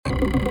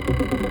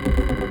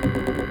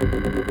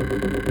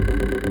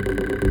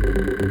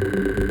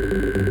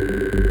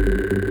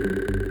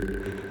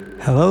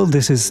Hello,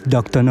 this is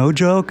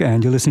Dr.Nojoke,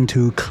 and you're listening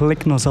to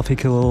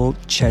CLIKNOsophical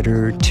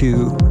Chatter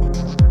 2.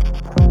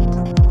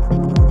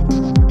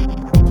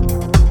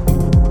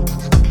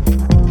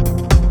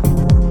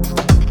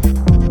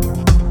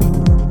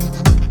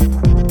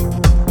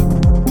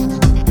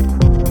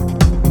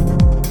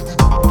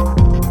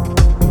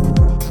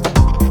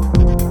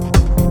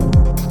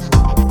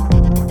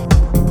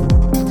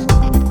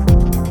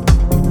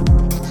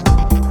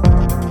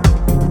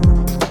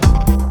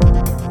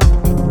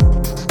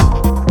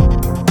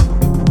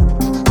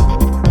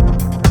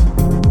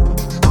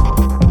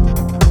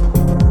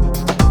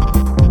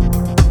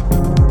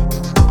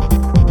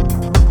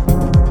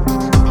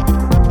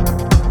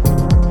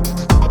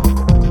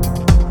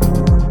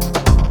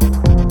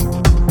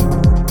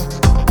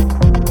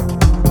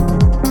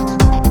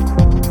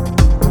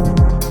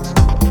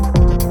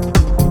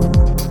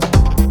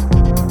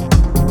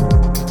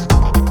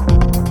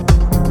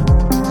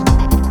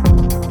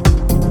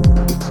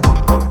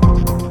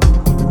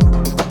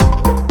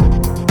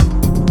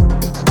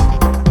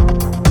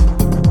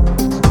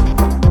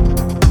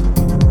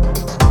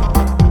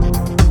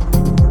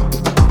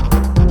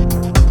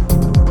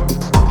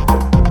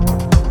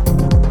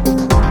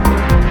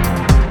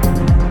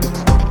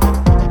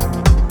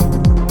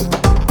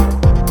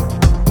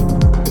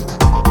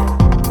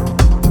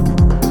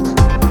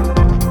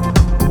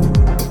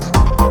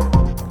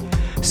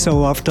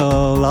 So after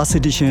last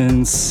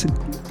edition's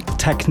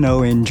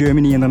techno in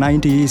Germany in the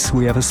 90s,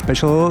 we have a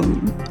special.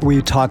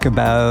 We talk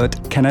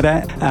about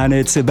Canada, and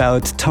it's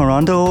about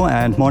Toronto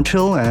and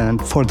Montreal.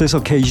 And for this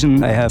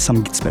occasion, I have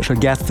some special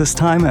guests this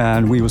time,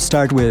 and we will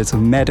start with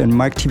Matt and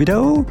Mark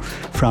Thibodeau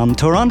from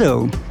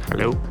Toronto.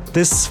 Hello.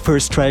 This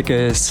first track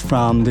is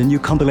from the new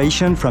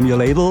compilation from your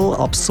label,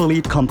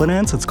 Obsolete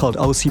Components. It's called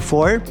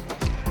OC4.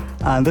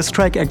 And this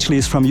track actually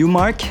is from you,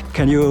 Mark.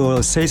 Can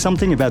you say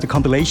something about the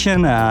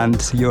compilation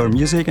and your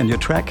music and your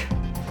track?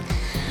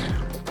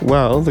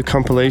 Well, the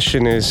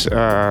compilation is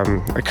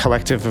a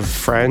collective of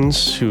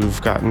friends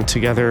who've gotten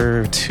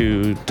together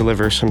to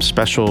deliver some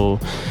special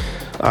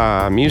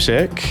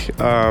music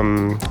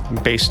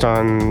based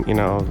on,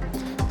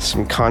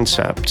 some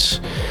concepts.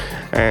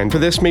 And for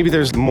this, maybe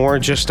there's more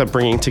just a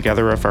bringing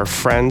together of our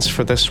friends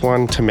for this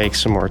one to make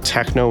some more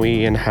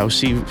techno-y and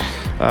housey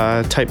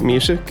type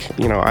music.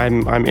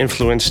 I'm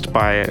influenced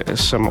by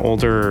some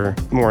older,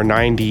 more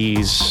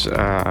 90s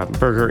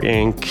Burger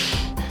Inc.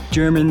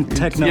 German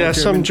techno. Yeah,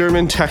 some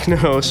German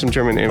techno, some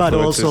German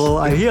influences. But also,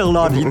 I hear a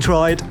lot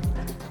Detroit.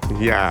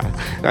 Yeah,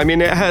 I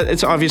mean,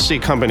 it's obviously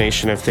a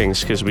combination of things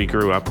because we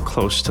grew up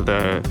close to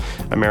the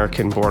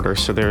American border,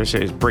 so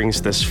it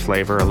brings this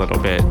flavor a little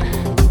bit.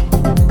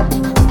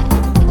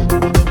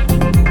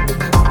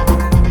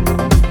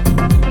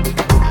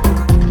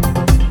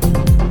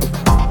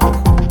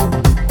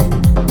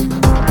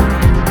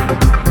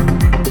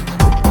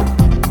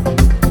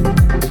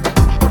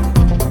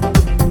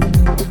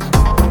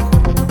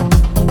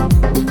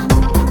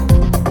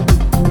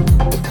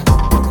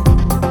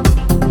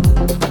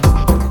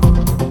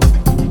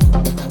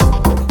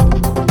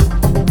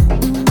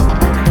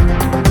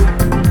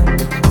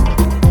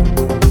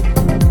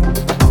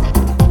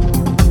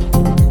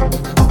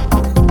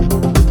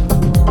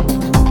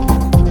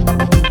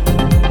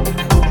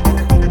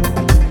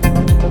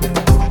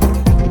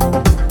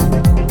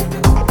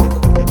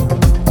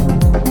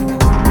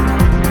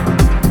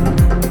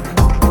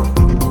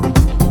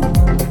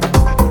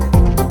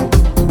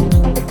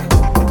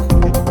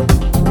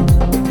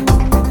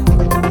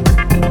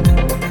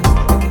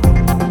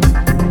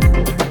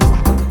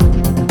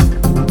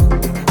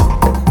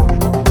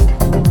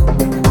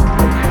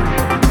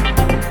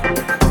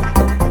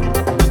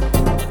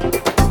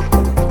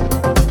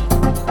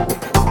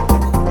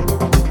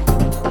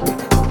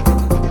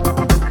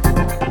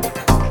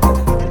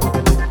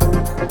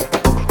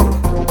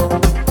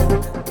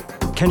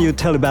 Can you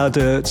tell about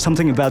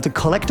something about the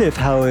collective,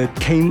 how it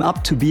came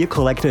up to be a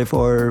collective,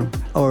 or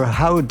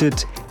how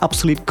did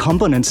Obsolete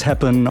Components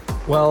happen?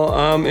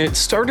 Well, it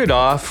started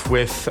off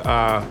with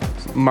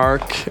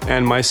Mark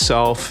and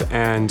myself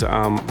and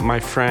my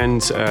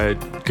friends,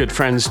 good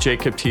friends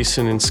Jacob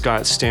Thiessen and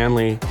Scott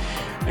Stanley,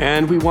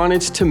 and we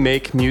wanted to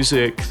make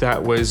music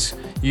that was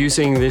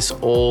using this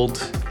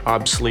old,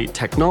 obsolete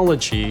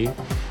technology,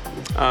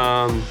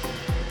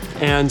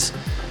 and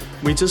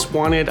we just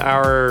wanted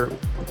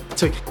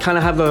to kind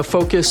of have a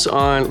focus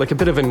on, like a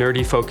bit of a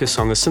nerdy focus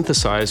on the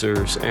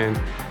synthesizers and,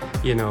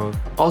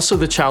 also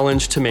the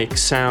challenge to make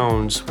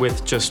sounds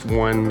with just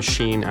one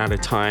machine at a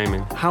time.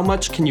 And how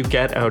much can you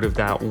get out of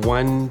that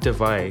one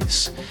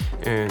device?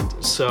 And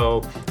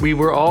so we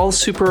were all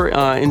super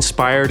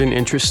inspired and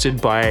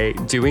interested by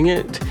doing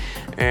it.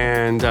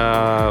 And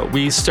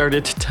we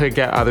started to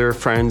get other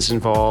friends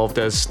involved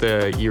as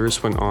the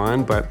years went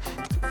on. But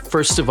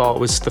first of all, it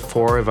was the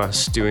four of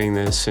us doing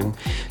this and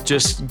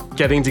just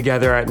getting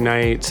together at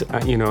night,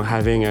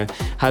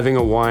 having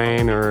a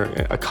wine or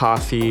a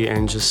coffee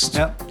and just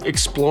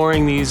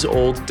exploring these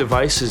old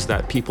devices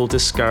that people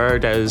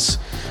discard as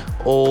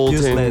old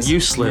and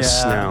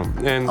useless now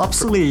and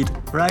obsolete,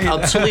 right?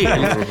 Obsolete.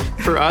 And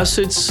for us,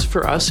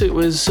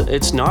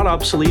 it's not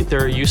obsolete.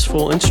 They're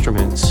useful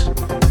instruments.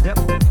 Yep.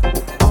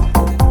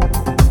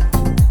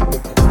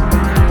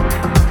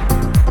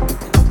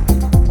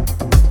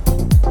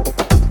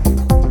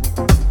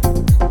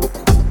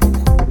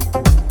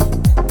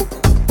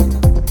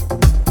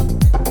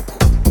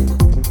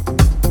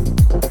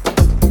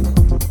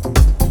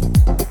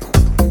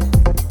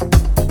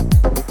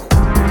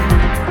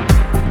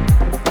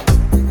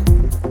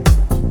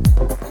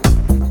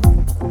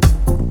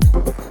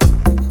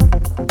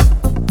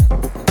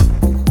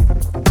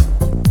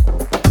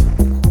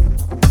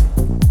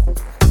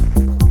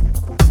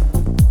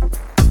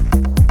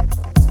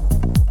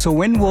 So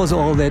when was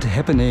all that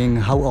happening?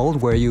 How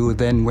old were you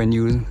then when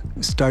you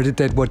started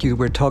that? What you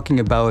were talking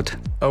about?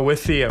 Oh,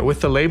 with the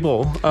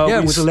label.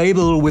 With the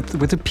label,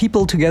 with the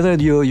people together.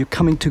 You're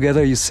coming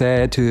together. You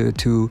said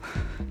to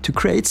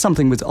create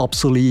something with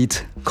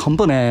obsolete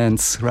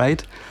components,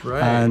 right?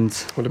 Right.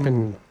 And would have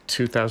been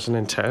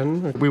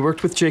 2010. We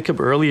worked with Jacob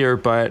earlier,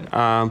 but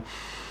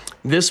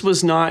this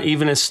was not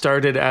even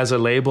started as a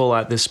label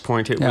at this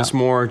point. It was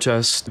more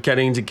just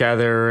getting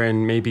together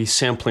and maybe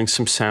sampling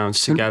some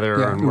sounds together.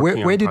 Yeah. And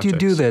where did you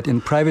do that? In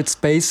private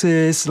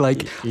spaces?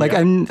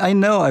 I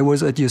know I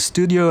was at your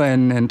studio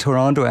in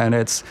Toronto, and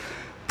it's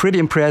pretty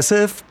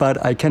impressive.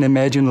 But I can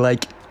imagine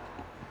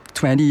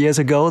 20 years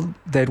ago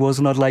that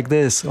was not like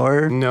this,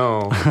 or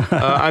no.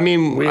 I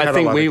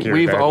think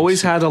we've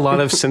always had a lot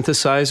of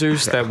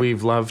synthesizers that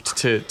we've loved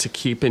to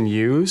keep and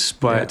use,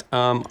 but.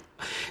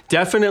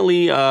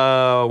 Definitely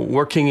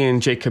working in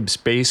Jacob's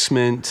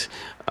basement.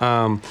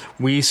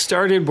 We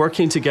started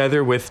working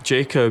together with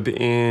Jacob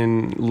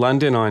in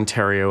London,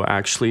 Ontario,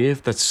 actually.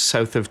 That's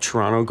south of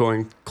Toronto,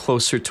 going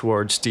closer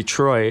towards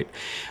Detroit.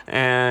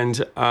 And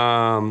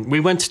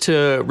we went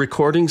to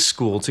recording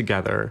school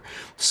together.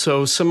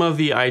 So some of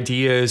the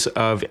ideas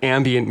of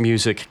ambient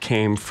music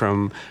came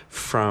from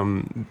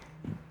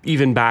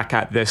even back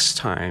at this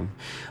time.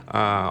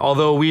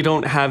 Although we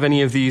don't have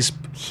any of these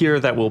here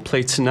that we'll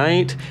play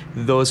tonight,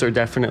 those are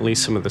definitely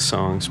some of the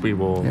songs we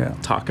will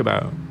talk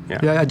about.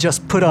 Yeah, I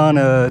just put on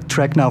a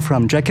track now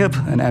from Jacob,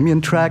 an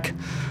ambient track.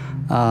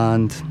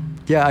 And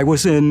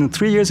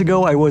 3 years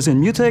ago, I was in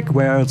Munich,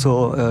 where I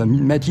also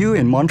met you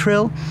in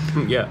Montreal.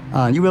 Yeah.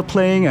 And you were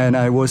playing, and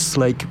I was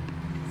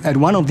at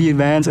one of the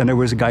events, and there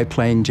was a guy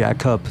playing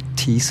Jacob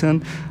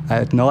Thiessen. I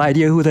had no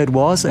idea who that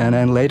was, and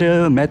then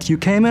later Matthew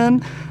came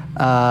in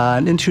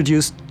and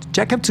introduced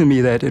Jacob to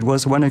me that it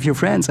was one of your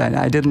friends, and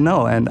I didn't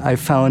know, and I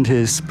found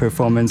his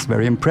performance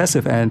very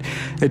impressive, and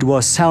it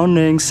was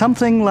sounding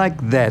something like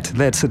that.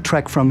 That's a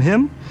track from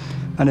him,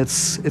 and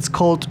it's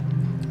called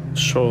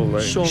Shoal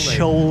Lake.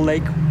 Shoal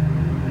Lake.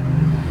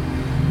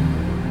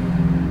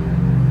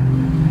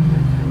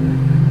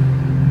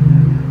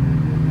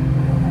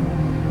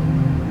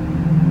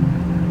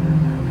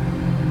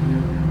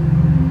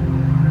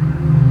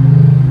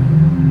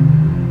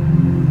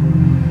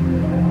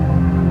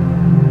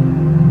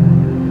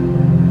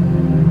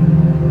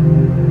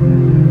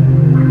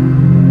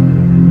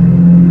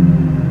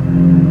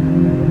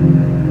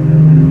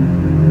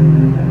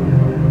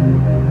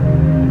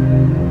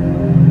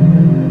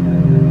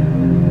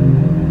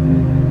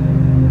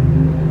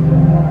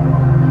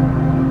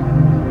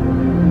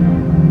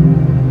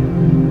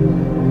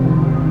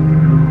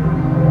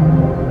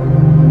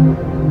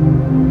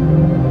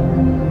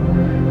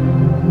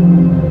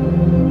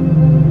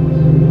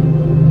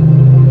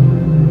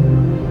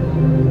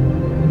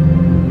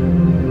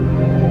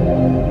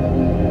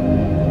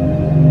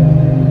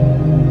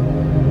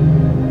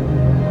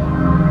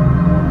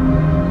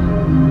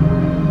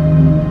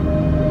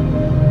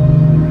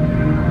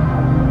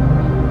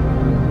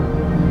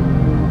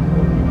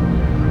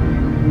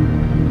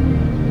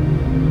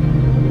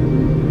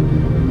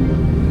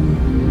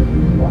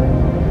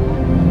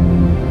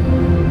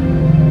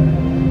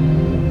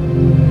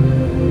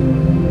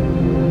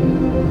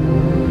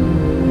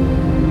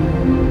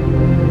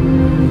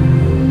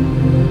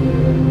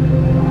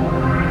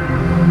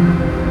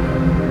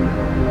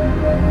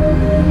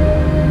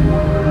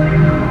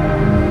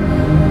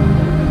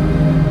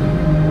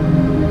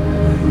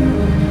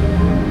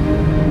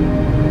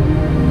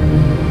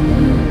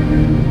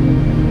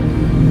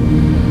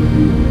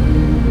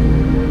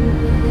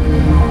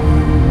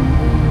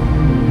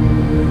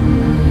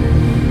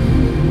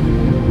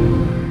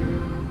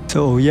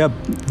 So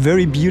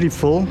very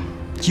beautiful.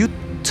 You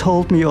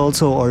told me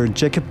also, or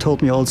Jacob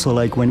told me also,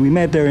 when we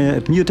met there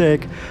at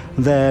Munich,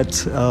 that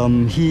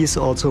he's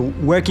also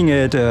working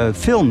at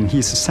film.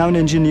 He's a sound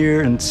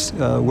engineer and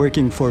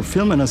working for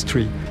film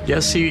industry.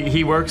 Yes,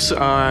 he works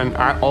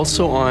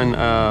also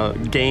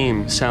on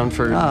game sound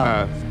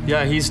for.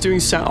 He's doing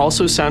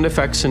sound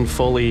effects and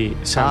Foley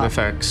sound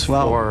effects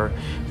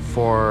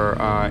for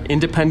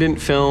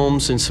independent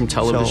films and some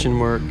television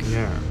work.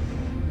 Yeah.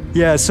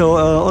 Yeah, so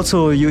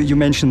also you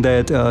mentioned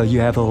that you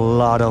have a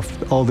lot of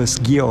all this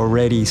gear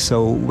already.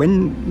 So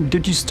when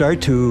did you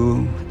start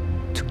to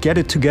get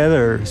it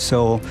together?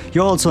 So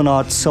you're also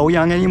not so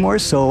young anymore.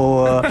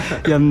 So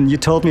you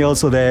told me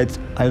also that,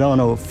 I don't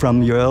know,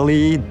 from your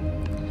early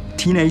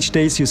teenage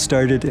days you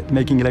started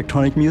making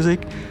electronic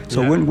music.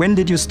 So when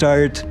did you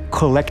start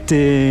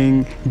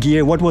collecting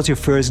gear? What was your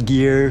first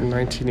gear?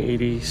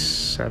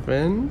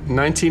 1987.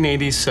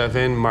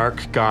 1987,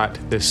 Mark got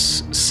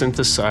this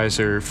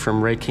synthesizer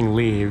from raking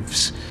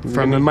leaves,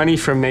 from the money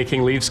from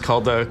making leaves,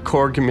 called the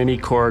Korg Mini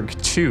Korg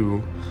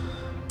 2.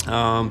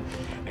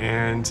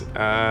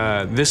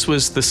 This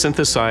was the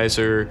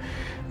synthesizer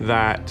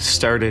that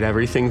started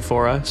everything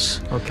for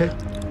us. Okay.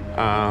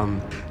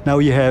 Now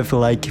you have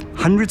like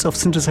hundreds of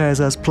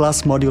synthesizers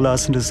plus modular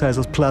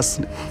synthesizers plus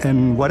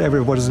and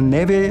whatever. What is a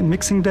Neve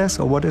mixing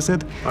desk or what is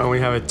it? We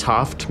have a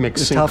Taft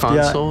mixing Taft,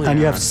 console. yeah. And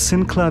you have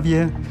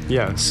Synclavier.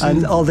 Yes.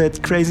 And all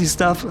that crazy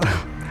stuff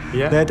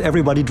that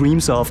everybody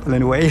dreams of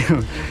in a way.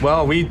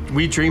 Well,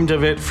 we dreamed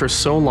of it for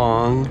so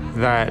long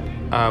that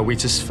we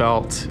just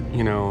felt,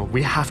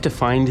 we have to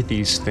find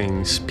these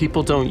things.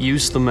 People don't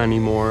use them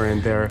anymore,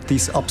 and they're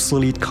these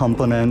obsolete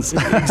components.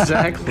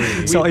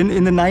 Exactly. So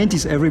in the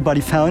 90s,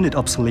 everybody found it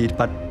obsolete,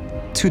 but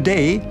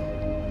today,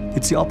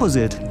 it's the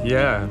opposite.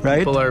 Yeah.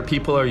 Right.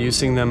 People are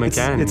using them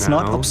again. It's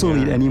now. not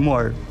obsolete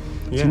anymore.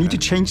 So you need to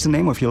change the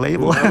name of your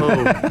label.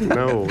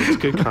 No, it's a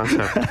good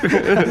concept.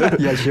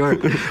 Yeah, sure.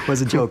 It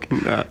was a joke.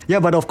 Yeah,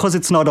 but of course,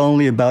 it's not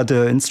only about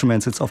the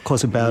instruments. It's of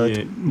course about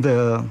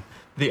the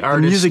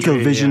musical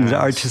vision, the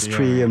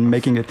artistry, and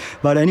making it.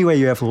 But anyway,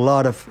 you have a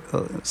lot of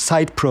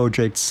side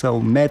projects. So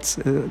Matt's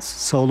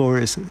solo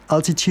is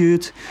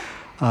Altitude.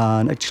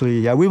 And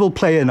actually, we will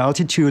play an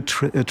Altitude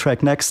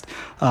track next.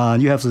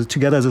 You have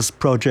together this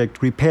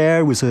project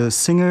Repair with a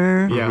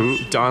singer. Yeah,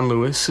 Don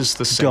Lewis is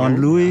the singer.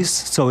 Don Lewis.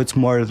 So it's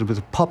more with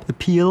a pop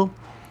appeal.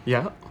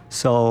 Yeah.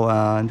 So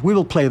we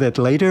will play that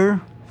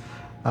later.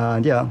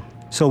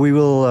 So we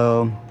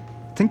will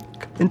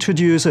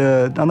introduce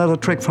another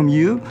track from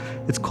you.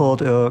 It's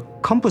called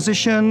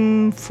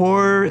Composition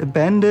for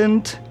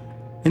Abandoned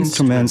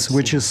Instruments,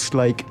 which is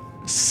like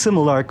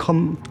similar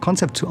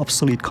concept to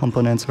obsolete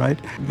components, right?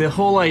 The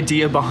whole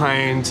idea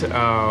behind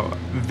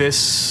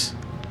this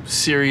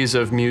series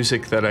of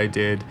music that I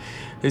did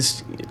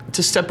is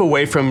to step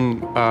away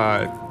from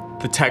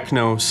the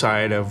techno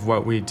side of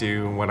what we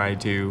do and what I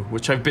do,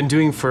 which I've been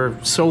doing for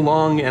so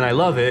long and I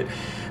love it.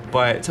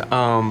 But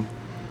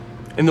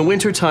in the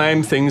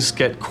wintertime, things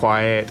get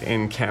quiet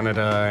in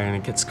Canada and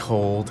it gets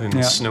cold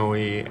and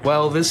snowy.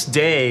 Well, this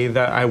day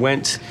that I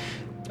went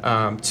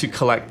to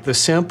collect the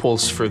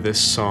samples for this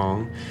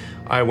song,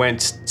 I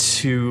went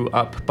to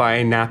up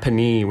by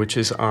Napanee, which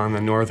is on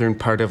the northern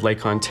part of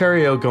Lake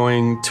Ontario,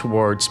 going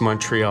towards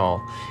Montreal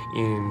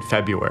in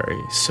February.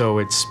 So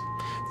it's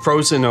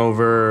frozen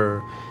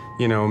over,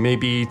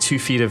 maybe 2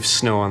 feet of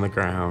snow on the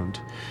ground.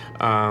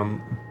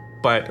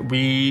 But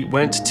we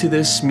went to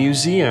this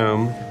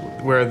museum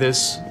where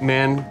this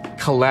man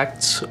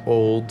collects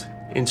old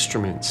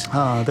instruments.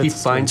 He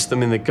finds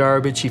them in the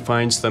garbage. He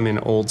finds them in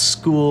old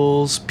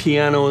schools.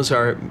 Pianos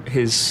are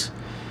his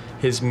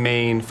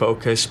main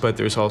focus, but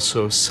there's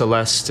also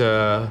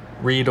celesta,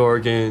 reed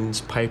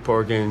organs, pipe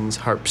organs,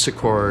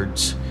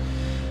 harpsichords.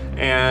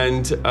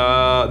 And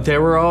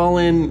there were all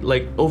in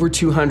like over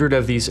 200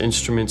 of these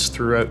instruments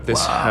throughout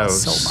this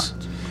house. So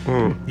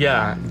much.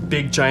 Yeah,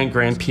 big giant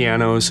grand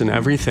pianos and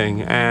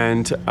everything.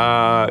 And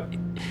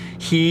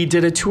he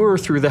did a tour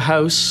through the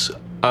house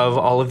of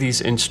all of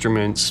these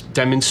instruments,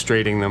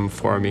 demonstrating them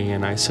for me.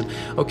 And I said,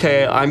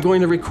 okay, I'm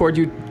going to record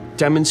you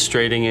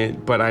demonstrating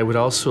it, but I would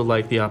also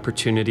like the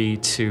opportunity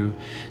to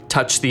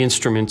touch the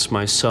instruments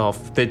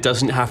myself. That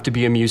doesn't have to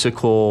be a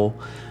musical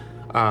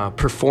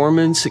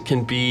performance. It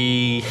can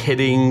be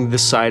hitting the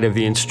side of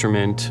the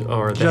instrument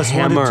or the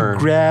hammer. Wanted to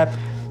grab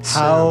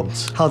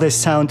how they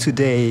sound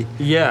today.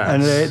 Yeah.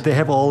 And they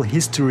have all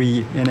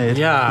history in it.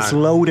 Yeah. It's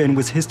loaded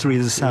with history,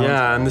 the sound.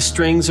 Yeah, and the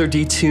strings are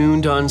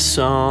detuned on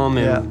some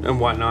and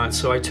whatnot.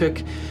 So I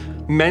took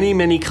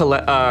many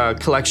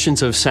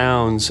collections of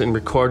sounds and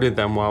recorded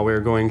them while we were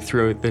going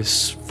through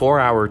this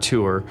 4-hour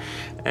tour,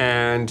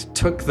 and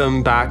took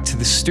them back to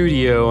the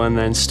studio and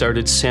then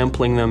started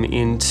sampling them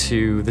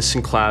into the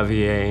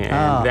Synclavier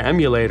and the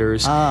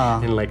emulators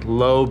in like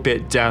low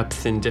bit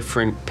depth and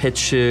different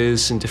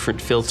pitches and different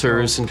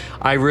filters. And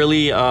I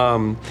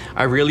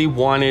really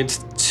wanted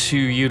to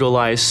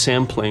utilize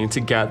sampling to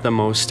get the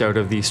most out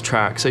of these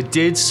tracks. I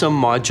did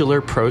some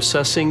modular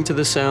processing to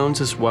the sounds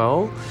as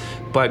well,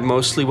 but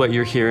mostly what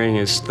you're hearing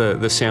is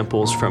the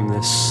samples from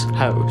this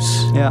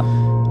house. Yeah.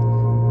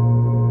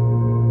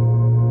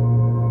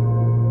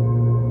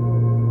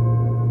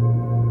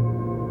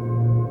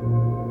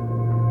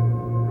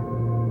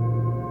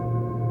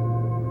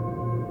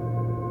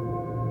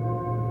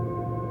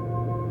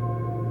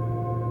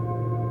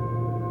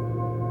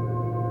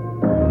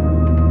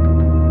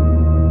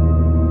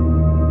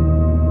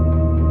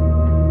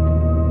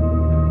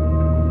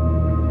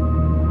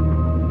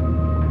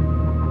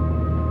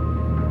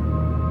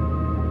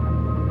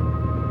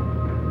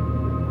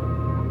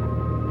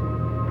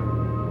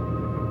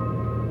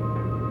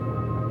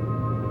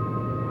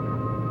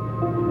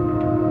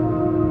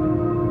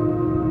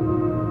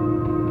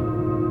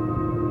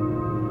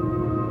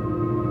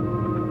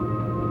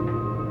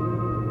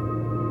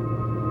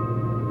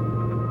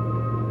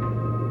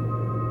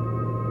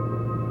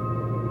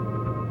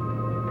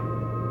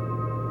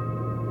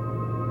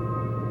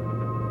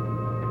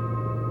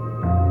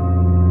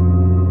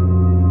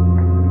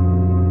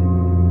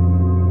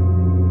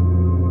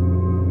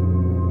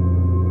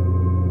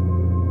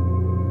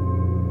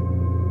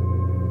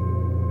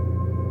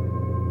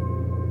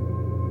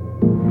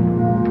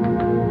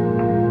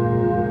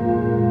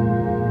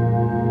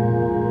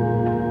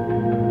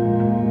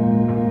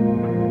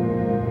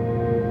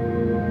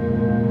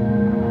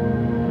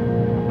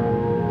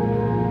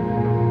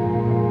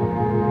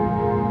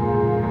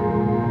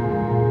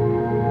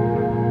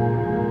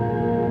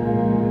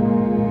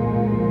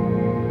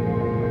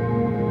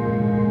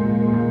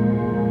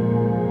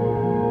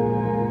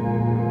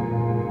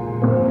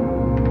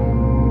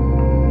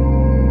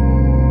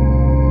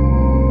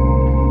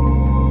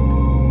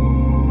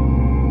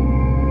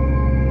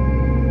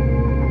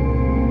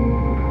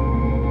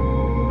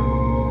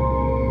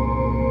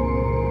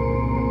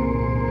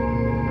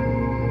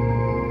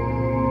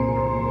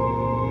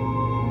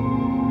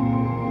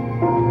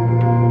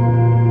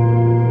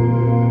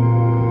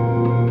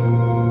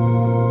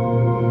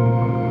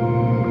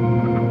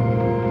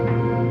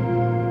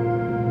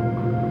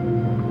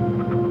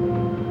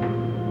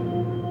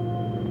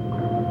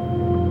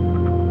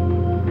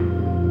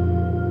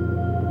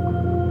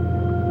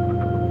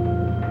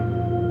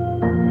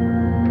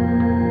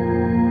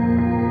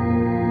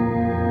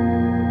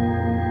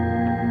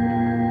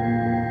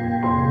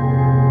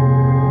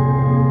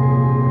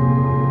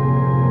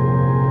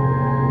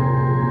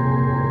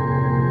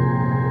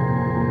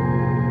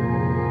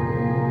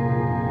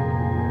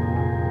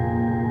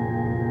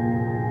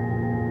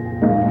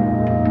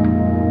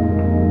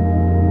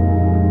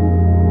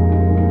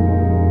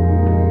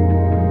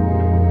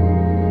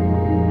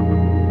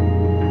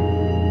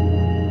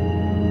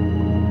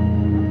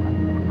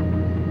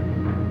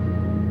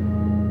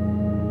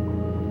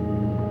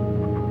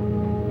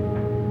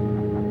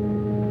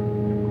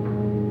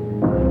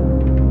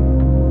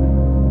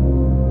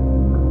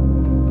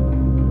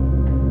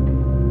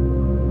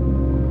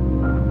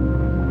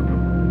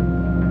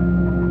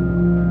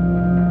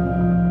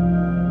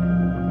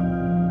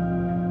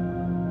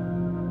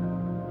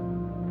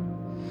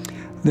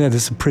 Yeah,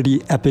 this is a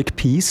pretty epic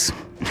piece.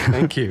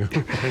 Thank you.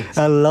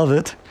 I love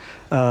it.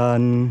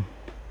 You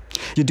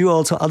do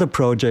also other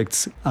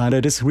projects,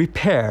 that is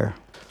Repair.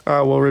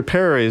 Well,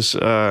 Repair is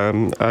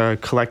a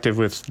collective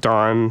with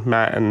Don,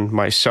 Matt, and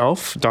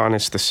myself. Don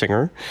is the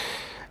singer.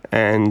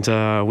 And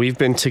we've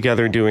been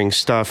together doing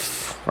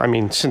stuff. I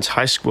mean, since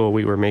high school,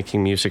 we were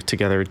making music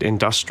together,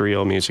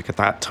 industrial music at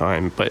that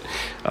time. But,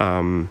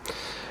 and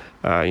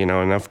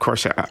of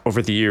course,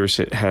 over the years,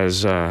 it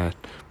has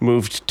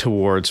moved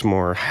towards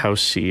more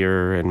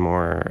houseier and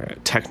more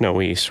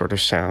techno-y sort of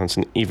sounds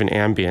and even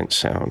ambient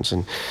sounds.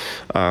 And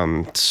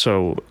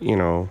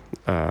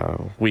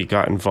we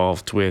got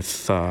involved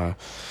with Compact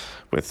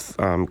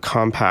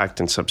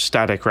and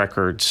Substatic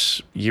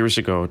Records years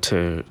ago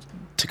to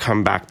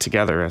come back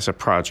together as a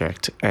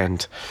project.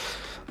 And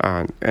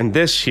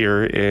this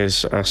here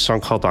is a song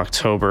called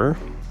October,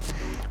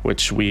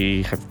 which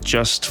we have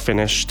just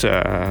finished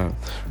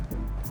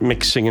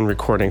mixing and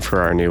recording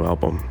for our new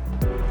album.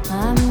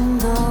 I'm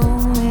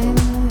going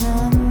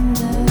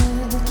under,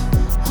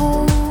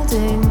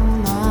 holding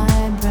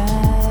my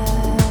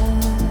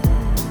breath.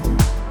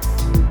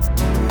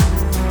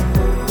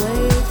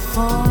 Wait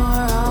for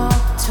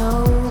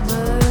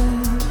October,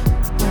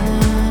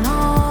 when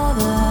all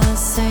the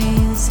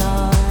saints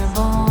are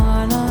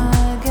born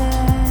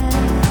again.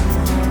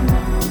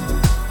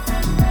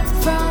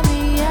 From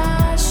the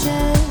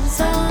ashes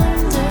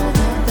under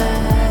the bed.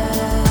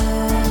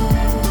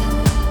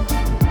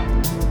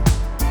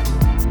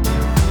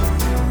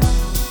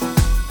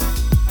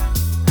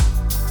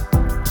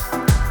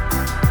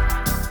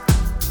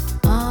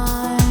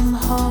 I'm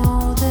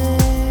holding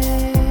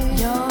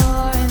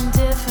your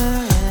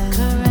indifferent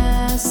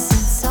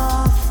caresses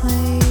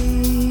softly.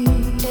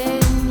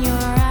 In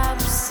your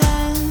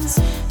absence,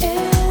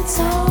 it's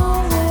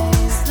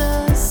always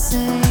the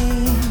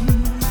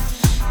same.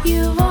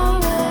 You've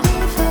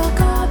already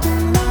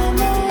forgotten my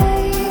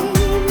name.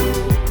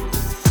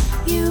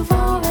 You've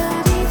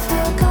already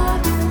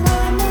forgotten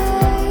my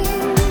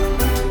name.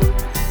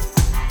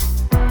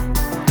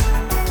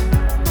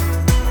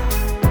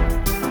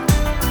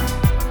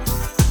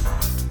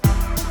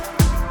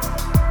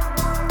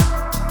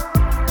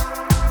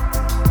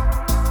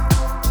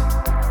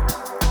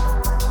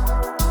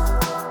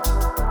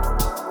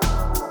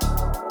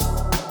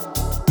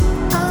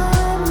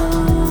 I'm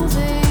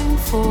moving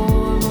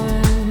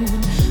forward,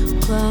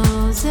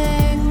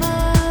 closing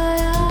my eyes.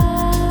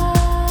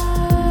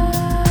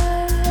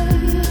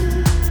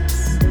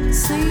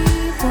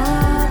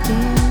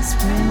 Sleepwalking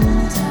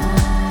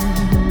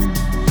springtime,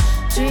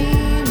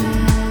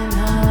 dreaming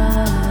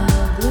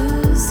of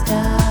blue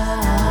skies.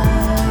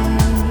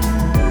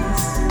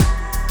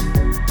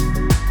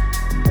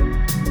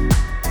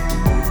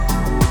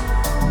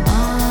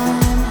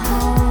 I'm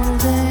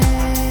holding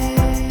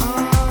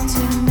on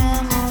to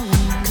memory,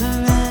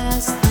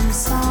 caress them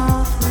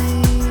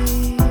softly.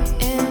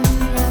 In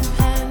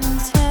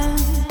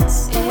repentance,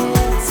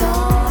 it's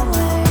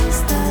always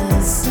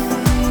the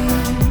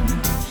same.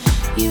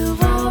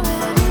 You've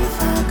already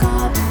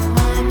forgotten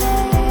my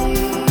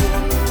name.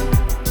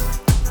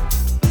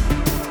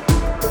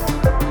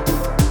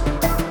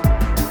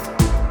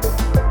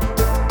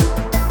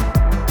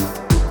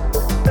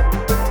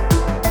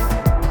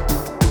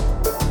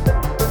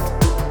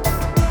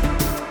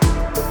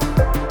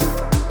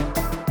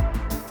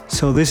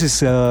 So this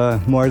is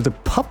more the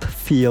pop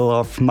feel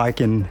of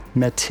Mike and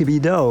Matt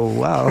Thibodeau.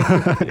 Wow.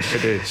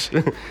 It is.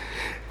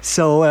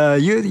 So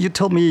you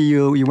told me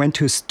you went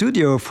to a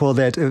studio for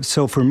that.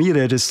 So for me,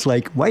 that is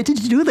like, why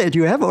did you do that?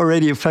 You have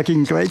already a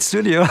fucking great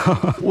studio.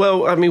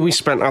 Well, I mean, we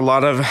spent a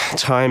lot of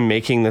time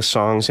making the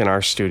songs in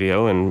our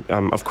studio and,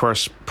 of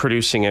course,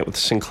 producing it with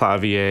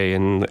synclavier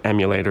and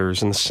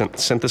emulators and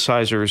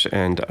synthesizers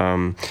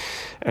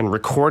and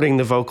recording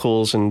the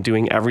vocals and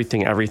doing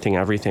everything.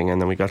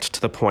 And then we got to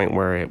the point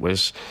where it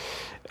was,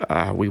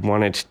 we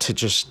wanted to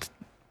just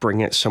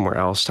bring it somewhere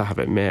else to have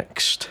it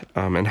mixed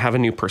and have a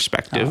new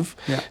perspective.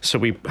 Yeah. So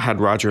we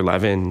had Roger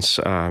Levins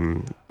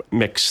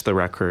mix the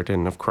record.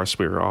 And of course,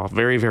 we were all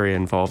very, very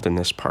involved in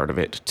this part of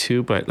it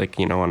too. But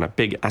on a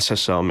big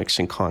SSL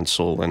mixing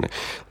console and a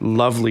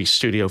lovely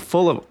studio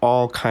full of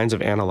all kinds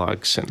of analog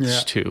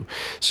synths too.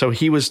 So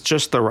he was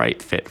just the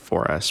right fit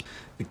for us.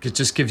 It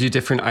just gives you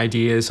different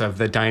ideas of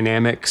the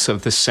dynamics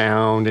of the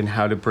sound and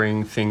how to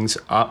bring things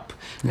up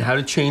and how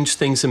to change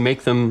things and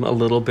make them a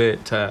little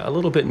bit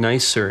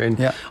nicer.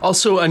 And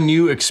also a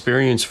new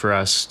experience for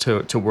us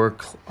to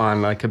work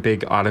on like a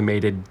big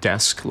automated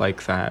desk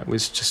like that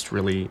was just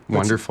really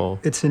wonderful.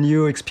 It's a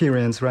new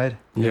experience, right?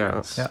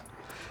 Yes. Yeah.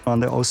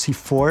 On the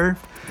OC4,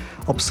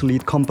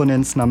 Obsolete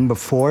Components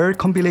 #4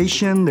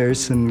 compilation,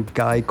 there's a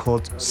guy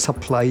called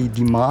Supply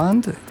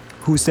Demand.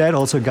 Who's that?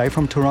 Also a guy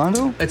from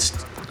Toronto? It's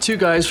two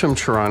guys from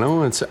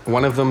Toronto.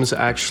 One of them is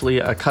actually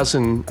a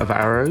cousin of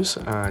ours,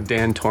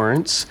 Dan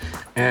Torrance,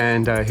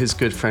 and his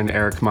good friend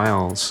Eric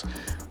Miles.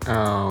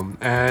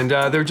 And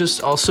they're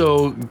just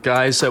also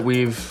guys that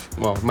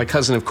my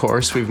cousin, of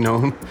course, we've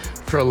known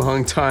for a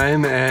long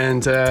time,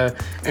 and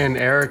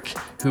Eric,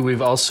 who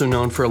we've also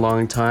known for a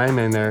long time,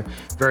 and they're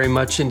very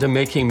much into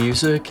making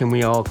music, and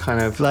we all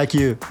kind of... Like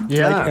you.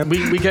 Yeah, Like,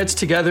 we get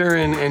together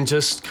and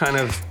just kind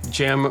of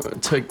jam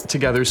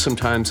together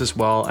sometimes as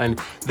well, and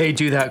they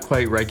do that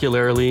quite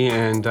regularly,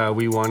 and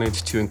we wanted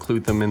to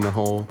include them in the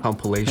whole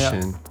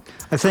compilation. Yeah.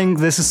 I think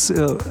this is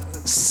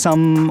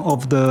some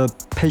of the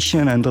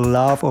passion and the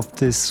love of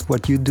this,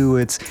 what you do.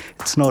 It's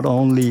not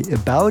only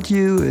about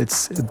you,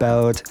 it's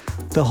about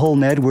the whole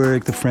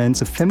network, the friends,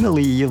 the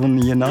family even,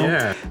 you know.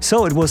 Yeah.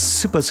 So it was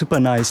super, super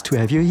nice to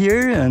have you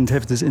here and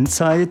have this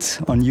insight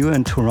on you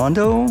and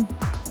Toronto.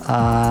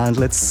 And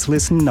let's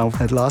listen now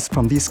at last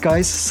from these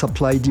guys,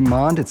 Supply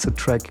Demand. It's a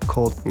track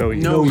called No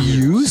Use. No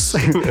Use.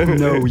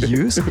 No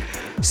Use.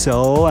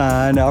 So,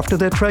 and after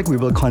that track, we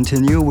will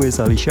continue with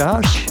Alicia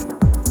Hash.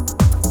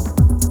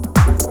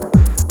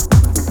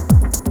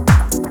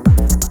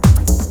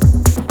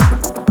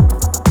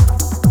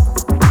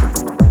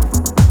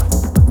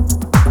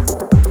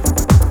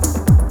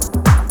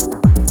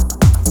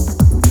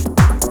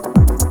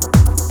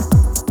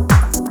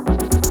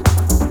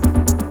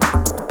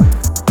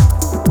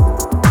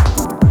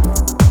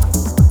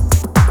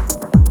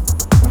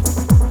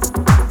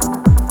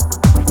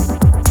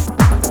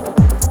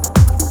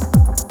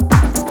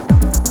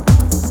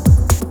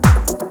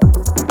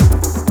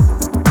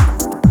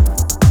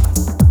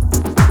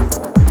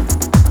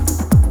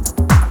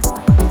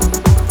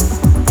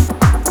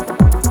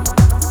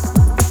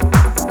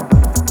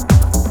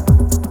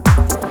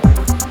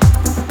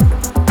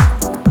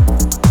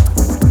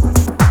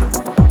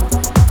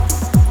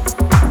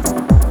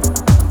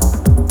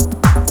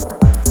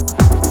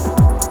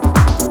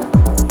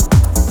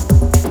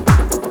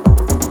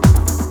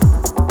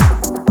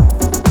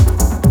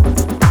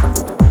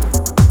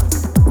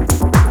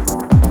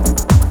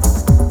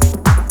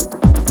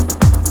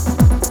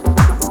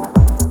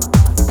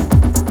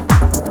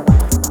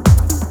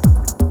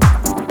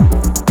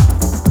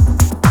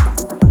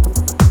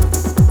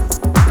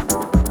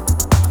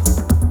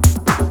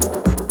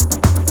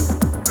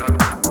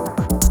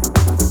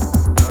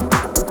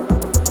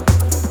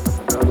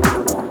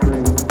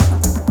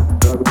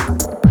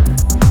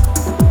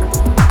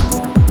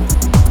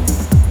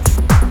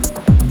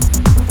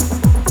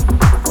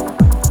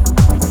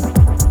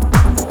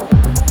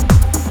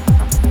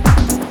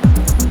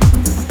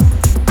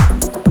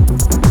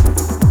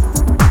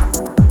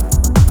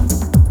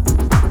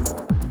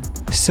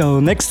 So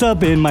next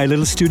up in my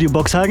little studio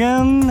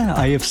Boxhagen,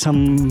 I have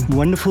some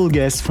wonderful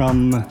guests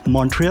from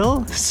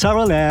Montreal,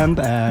 Sarah Lamb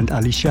and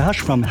Alicia Hash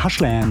from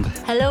Hashland.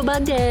 Hello,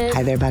 Baghdad.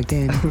 Hi there,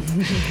 Baghdad.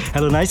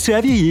 Hello, nice to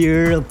have you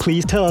here.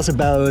 Please tell us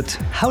about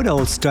how it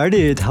all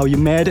started, how you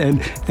met,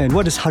 and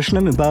what is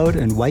Hashland about,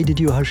 and why did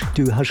you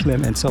do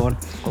Hashland, and so on.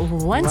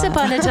 Once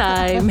upon a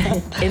time,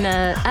 in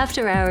a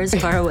after hours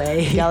far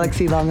away,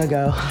 Galaxy long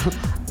ago.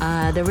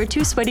 there were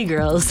two sweaty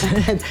girls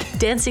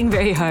dancing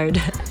very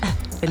hard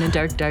in a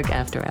dark, dark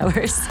after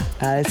hours.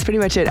 It's pretty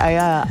much it.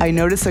 I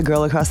noticed a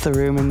girl across the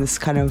room in this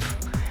kind of,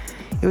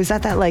 it was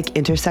at that like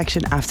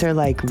intersection after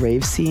like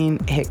rave scene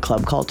hit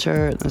club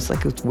culture. It was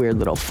like this weird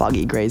little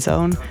foggy gray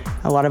zone.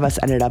 A lot of us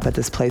ended up at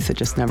this place that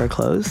just never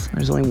closed.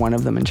 There's only one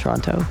of them in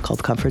Toronto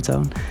called Comfort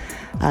Zone.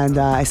 And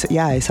I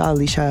saw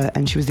Alicia,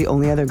 and she was the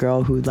only other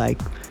girl who like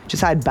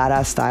just had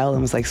badass style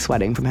and was like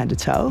sweating from head to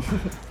toe.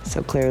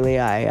 So clearly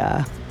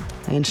I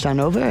inched on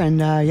over,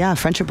 and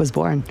friendship was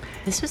born.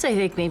 This was, I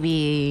think,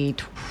 maybe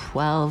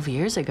 12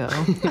 years ago.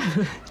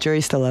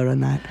 Jury's still out on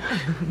that.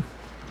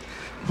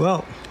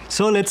 Well,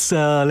 so let's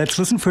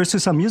listen first to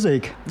some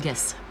music.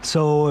 Yes.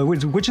 So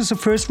which is the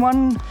first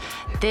one?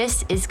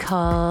 This is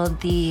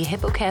called the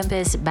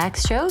Hippocampus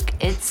Backstroke.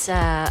 It's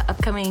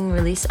upcoming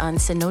release on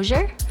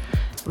Synoger,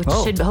 which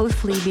should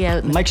hopefully be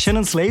out. Mike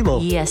Shannon's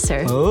label. Yes,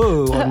 sir.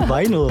 Oh, on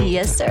vinyl.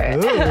 Yes, sir.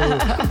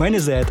 Oh, when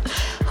is that?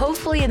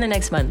 Hopefully in the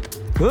next month.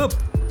 Whoop.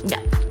 Yeah.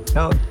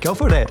 Oh, go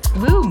for that.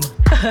 Boom.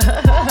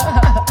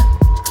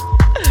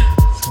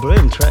 It's a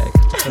brilliant track.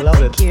 I love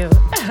it. Thank you.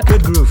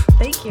 Good groove.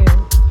 Thank you.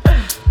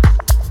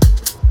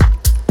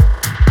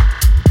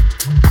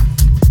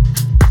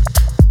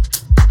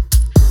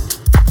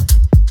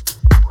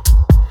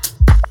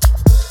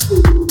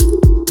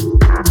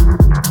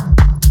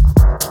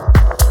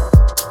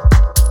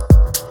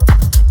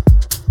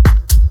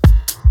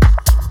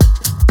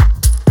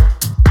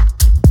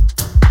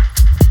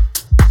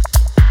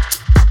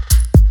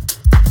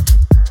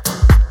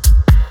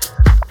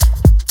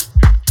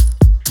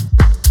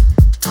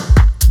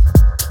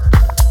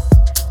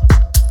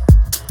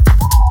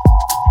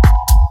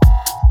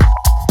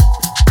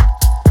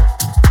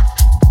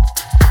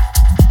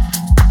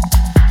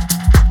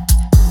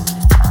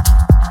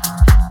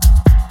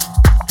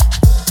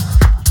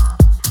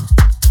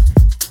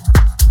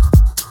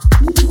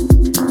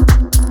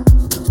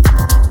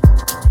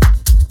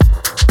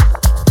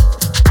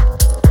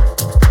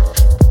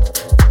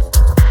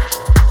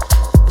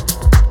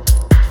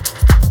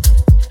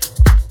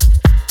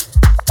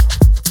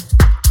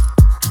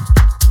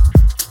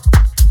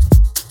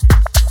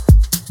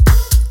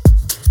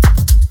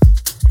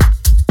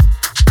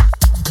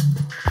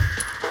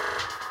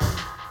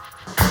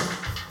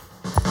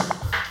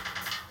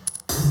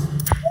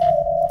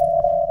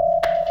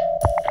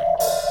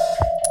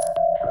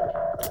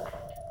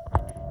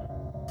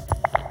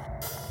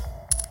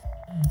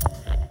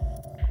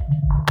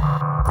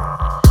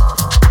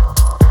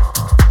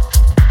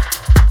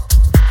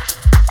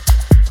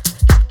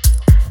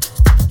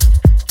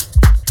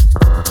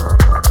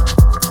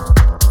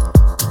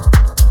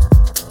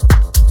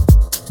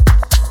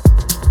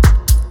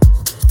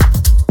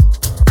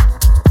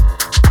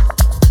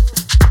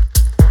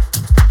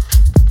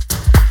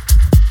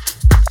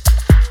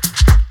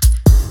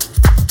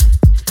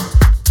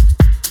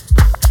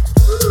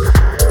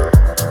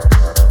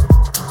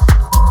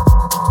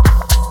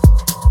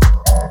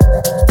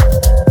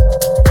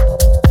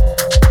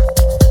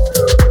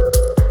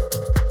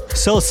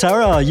 So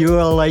Sarah, you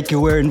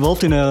were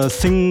involved in a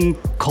thing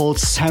called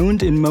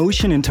Sound in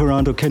Motion in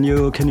Toronto. Can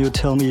you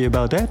tell me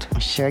about that?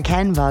 Sure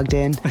can,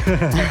 Bogdan.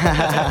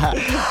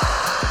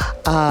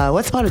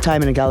 Once upon a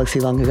time in a galaxy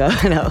long ago,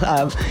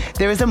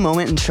 there was a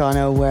moment in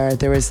Toronto where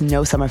there was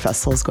no summer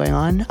festivals going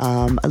on.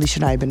 Alicia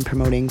and I had been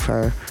promoting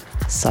for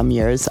some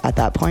years at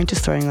that point,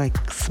 just throwing like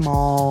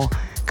small,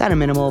 kind of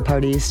minimal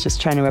parties,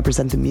 just trying to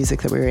represent the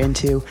music that we were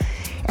into.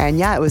 And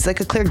yeah, it was like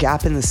a clear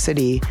gap in the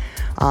city.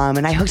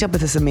 And I hooked up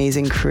with this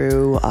amazing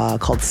crew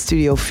called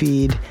Studio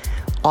Feed.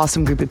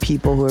 Awesome group of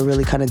people who are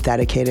really kind of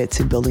dedicated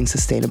to building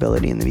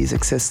sustainability in the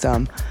music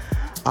system.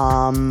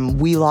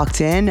 We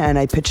locked in and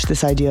I pitched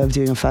this idea of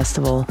doing a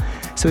festival.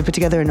 So we put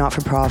together a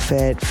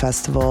not-for-profit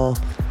festival,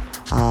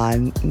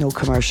 no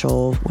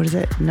commercial, what is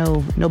it?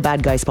 No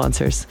bad guy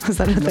sponsors. Is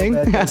that a thing?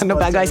 No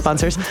bad guy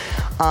sponsors.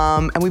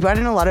 And we brought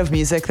in a lot of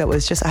music that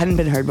was just, hadn't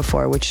been heard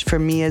before, which for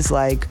me is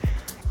like,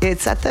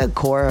 it's at the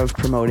core of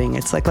promoting.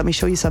 It's like, let me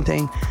show you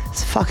something.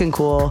 It's fucking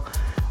cool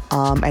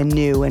and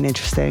new and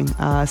interesting.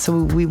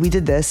 So we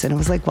did this and it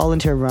was like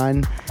volunteer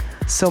run.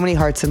 So many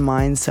hearts and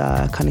minds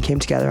kind of came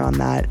together on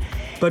that.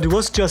 But it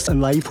was just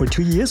live for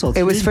 2 years or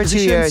 3 It was for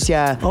 2 years,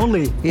 yeah.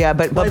 Only? Yeah,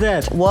 but why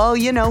that? Well,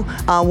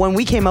 when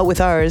we came out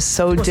with ours,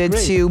 so did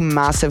great. 2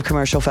 massive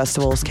commercial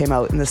festivals came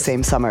out in the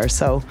same summer.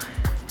 So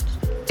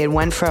it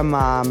went from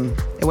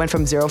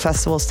 0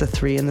 festivals to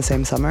 3 in the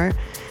same summer.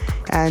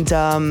 And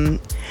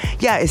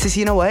it's just,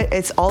 you know what?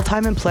 It's all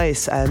time and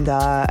place, and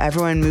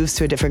everyone moves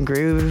to a different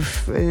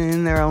groove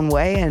in their own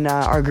way. And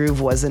our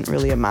groove wasn't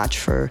really a match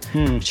for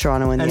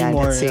Toronto in the end,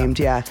 it seemed.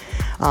 Yeah.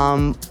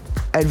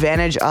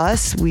 Advantage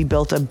us, we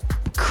built a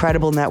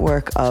credible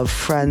network of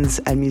friends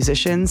and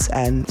musicians,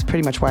 and it's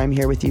pretty much why I'm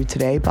here with you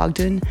today,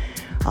 Bogdan.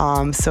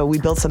 So we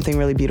built something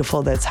really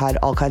beautiful that's had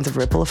all kinds of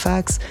ripple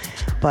effects,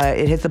 but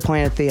it hit the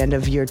point at the end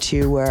of year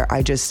 2 where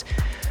I just,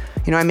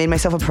 I made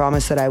myself a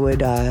promise that I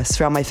would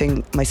surround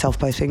myself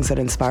by things that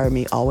inspire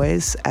me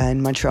always,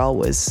 and Montreal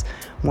was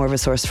more of a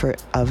source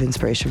of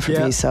inspiration for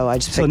me. So I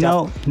just picked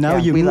up.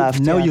 We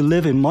left. Now you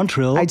live in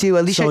Montreal. I do.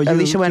 Alicia went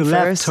you first.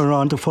 left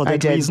Toronto for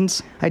that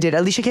reasons. I did.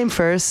 Alicia came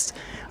first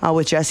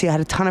with Jesse. I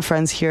had a ton of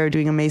friends here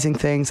doing amazing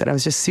things, and I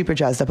was just super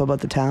jazzed up about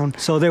the town.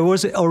 So there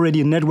was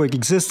already a network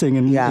existing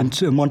in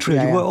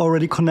Montreal. Yeah, you were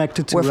already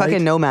connected to. We're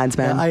fucking nomads,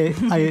 man.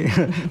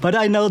 But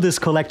I know this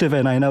collective,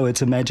 and I know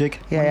it's a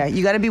magic. Yeah.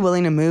 You got to be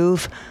willing to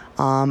move,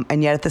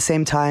 and yet at the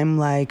same time,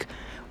 like,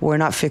 we're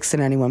not fixed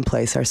in any one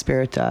place. Our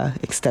spirit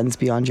extends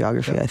beyond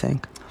geography, I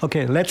think.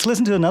 Okay, let's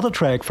listen to another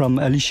track from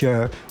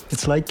Alicia.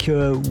 It's like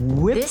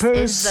Whippersnapper.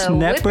 This is the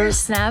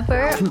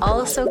Whippersnapper,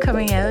 also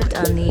coming out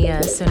on the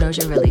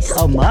Sonoja release.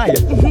 Oh my!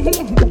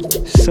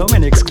 So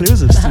many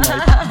exclusives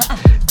tonight.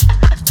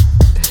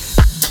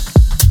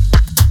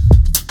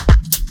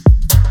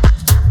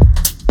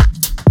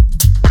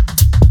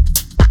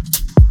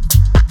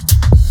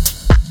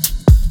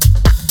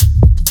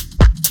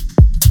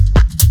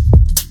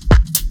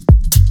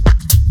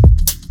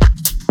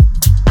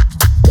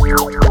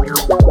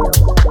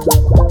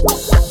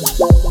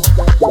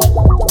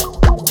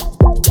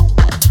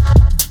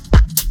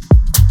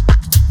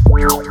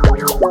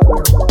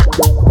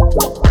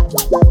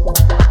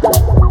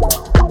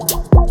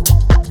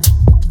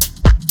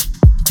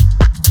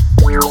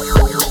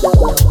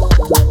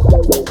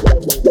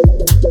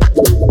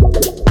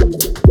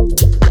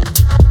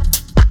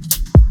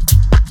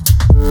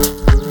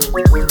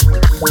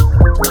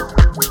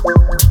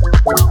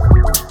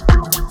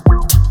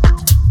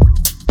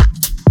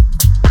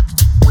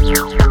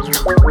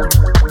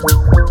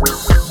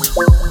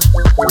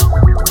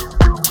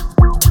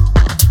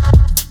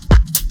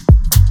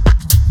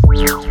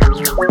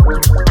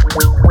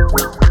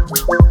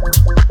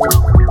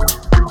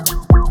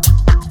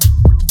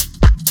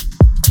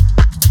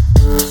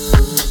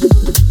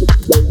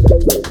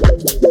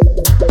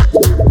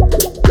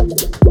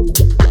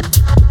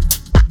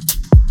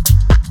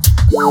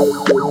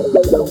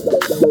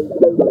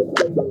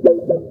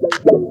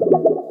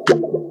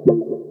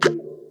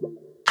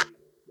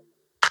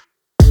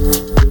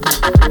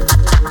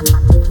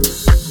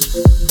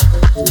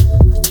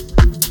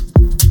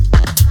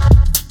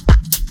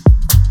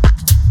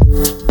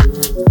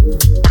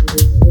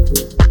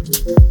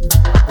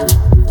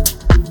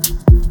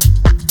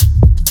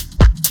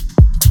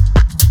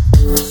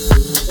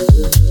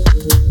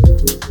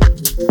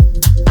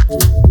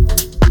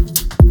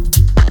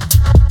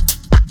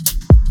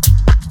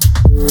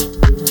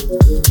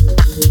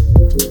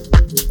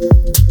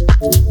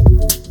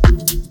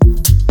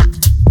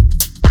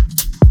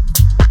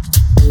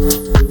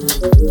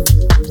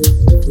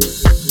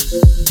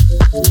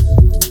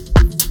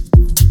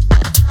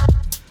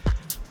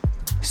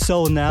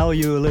 So now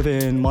you live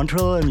in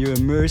Montreal and you're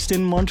immersed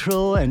in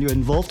Montreal and you're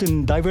involved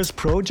in diverse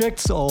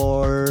projects,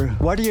 or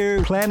what are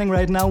you planning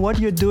right now? What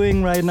are you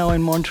doing right now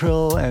in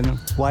Montreal and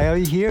why are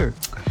you here?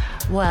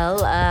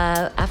 Well,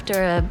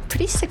 after a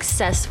pretty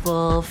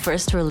successful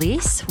first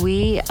release,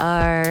 we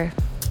are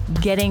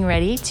getting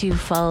ready to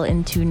fall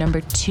into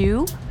number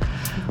 2,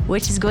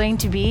 which is going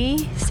to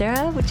be,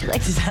 Sarah, would you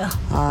like to tell?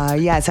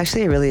 Yeah, it's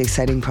actually a really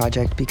exciting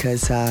project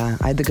because I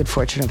had the good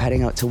fortune of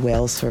heading out to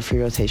Wales for a Free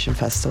Rotation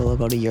Festival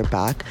about a year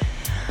back.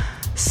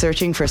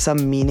 Searching for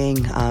some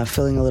meaning,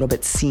 feeling a little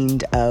bit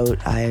seamed out,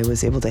 I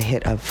was able to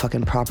hit a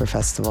fucking proper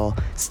festival.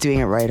 It's doing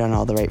it right on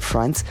all the right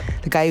fronts.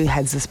 The guy who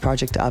heads this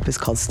project up is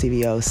called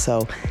Stevie O,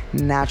 so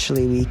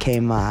naturally we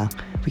came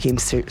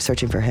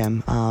searching for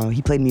him.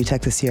 He played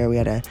Mutech this year. We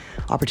had an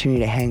opportunity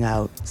to hang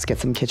out, get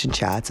some kitchen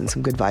chats and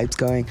some good vibes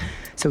going.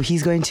 So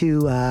he's going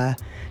to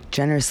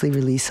generously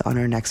release on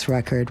our next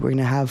record. We're going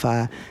to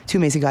have two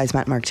amazing guys,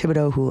 Matt and Mark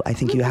Thibodeau, who I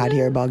think you had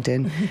here,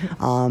 Bogdan. It's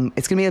going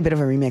to be a bit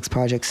of a remix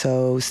project.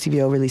 So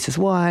Stevie O releases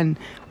one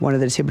of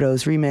the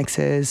Thibodeau's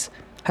remixes.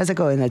 How's that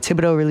going?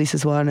 Thibodeau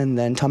releases one, and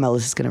then Tom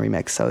Ellis is going to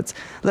remix. So it's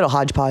a little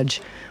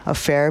hodgepodge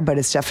affair, but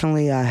it's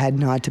definitely a head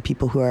nod to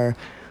people who are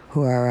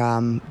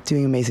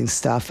doing amazing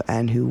stuff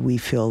and who we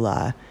feel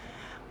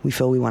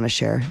we want to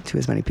share to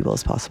as many people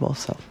as possible.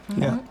 So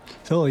yeah.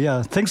 So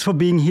yeah, thanks for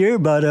being here.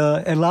 But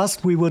at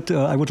last,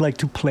 I would like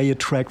to play a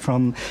track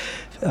from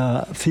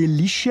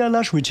Felicia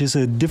Lush, which is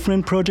a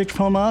different project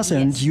from us,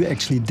 and you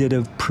actually did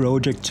a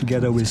project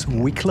together with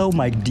Wicklow,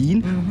 Mike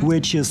Dean,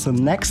 which is the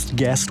next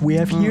guest we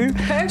have here.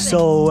 Perfect.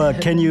 So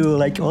can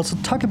you also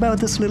talk about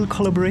this little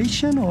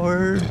collaboration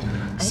or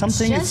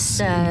something?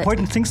 Just,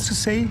 important things to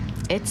say.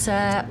 It's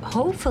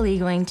hopefully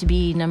going to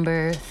be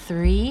number 4,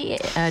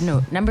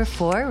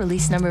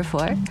 release number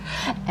 4,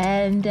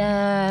 and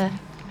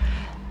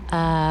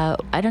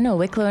I don't know.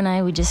 Wicklow and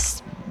I, we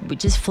just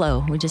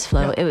flow.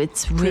 Yeah.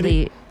 It's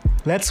really.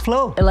 Let's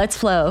flow. Let's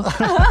flow.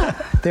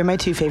 they're my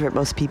two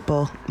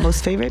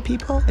most favorite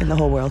people in the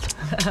whole world.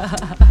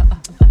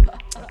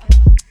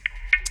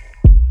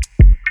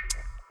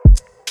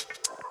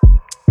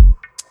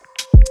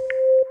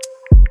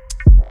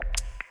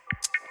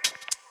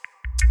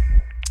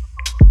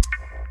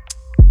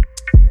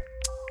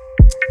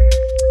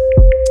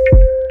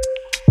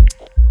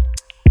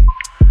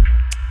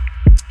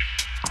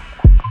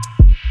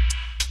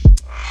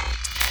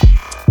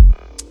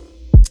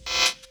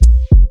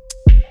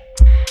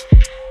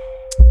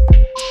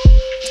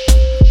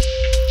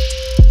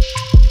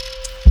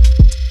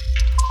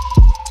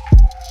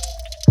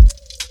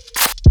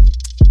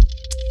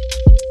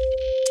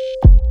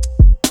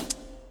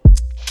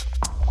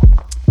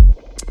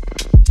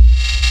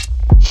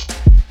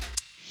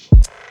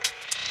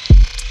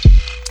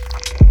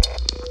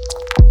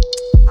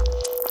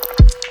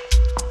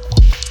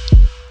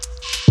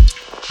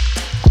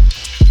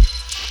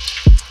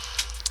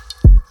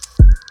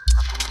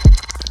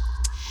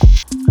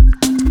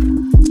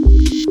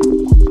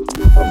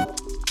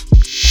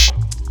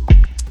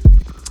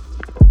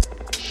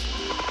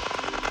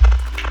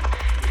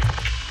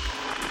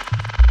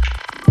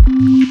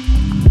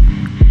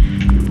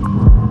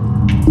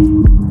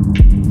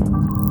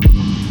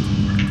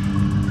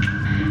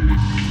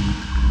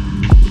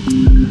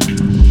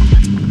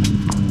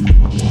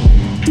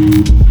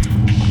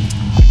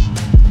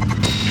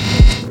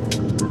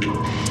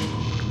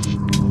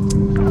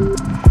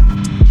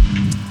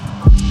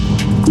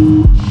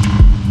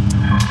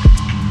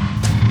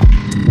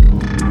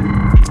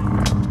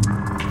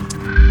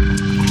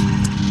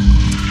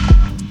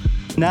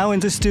 Now in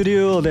the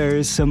studio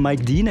there's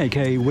Mike Dean,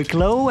 aka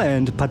Wicklow,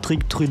 and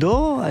Patrick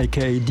Trudeau,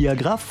 aka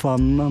Diagraph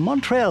from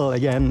Montreal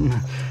again.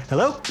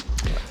 Hello.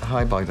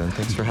 Hi Bogdan,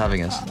 thanks for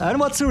having us. And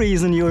what's the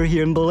reason you're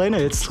here in Berlin?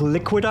 It's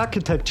liquid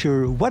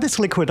architecture. What is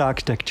liquid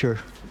architecture?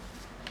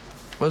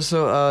 Well,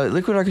 so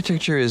liquid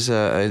architecture is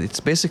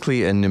it's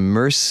basically an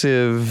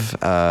immersive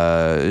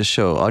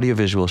show,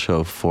 audiovisual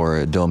show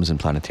for domes and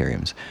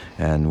planetariums.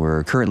 And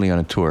we're currently on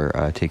a tour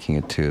taking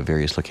it to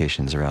various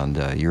locations around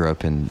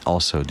Europe and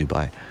also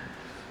Dubai.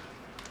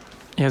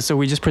 Yeah, so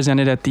we just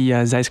presented at the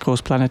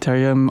Zeitgroß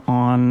Planetarium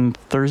on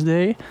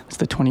Thursday. It's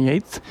the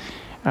 28th.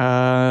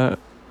 And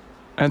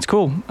it's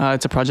cool.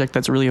 It's a project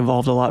that's really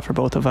evolved a lot for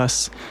both of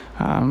us.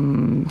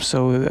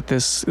 So that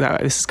this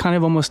is kind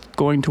of almost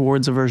going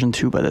towards a version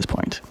 2 by this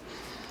point.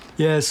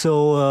 Yeah,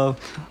 so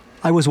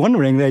I was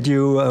wondering that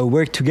you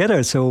worked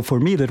together. So for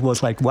me, that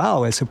was like,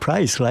 wow, a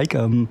surprise. Like,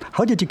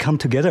 how did you come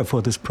together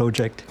for this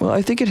project? Well,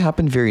 I think it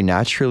happened very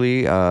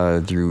naturally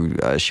through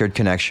shared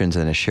connections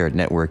and a shared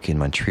network in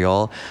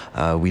Montreal.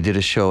 We did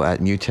a show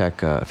at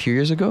Mutech a few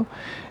years ago.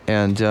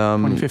 And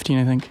 2015,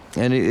 I think.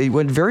 And it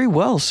went very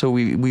well. So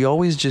we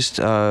always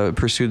just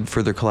pursued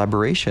further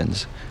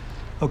collaborations.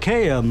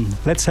 Okay,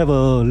 let's have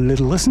a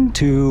little listen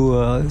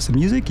to some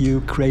music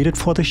you created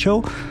for the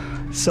show.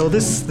 So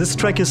this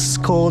track is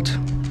called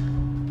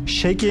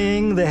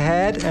Shaking the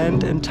Head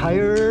and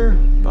Entire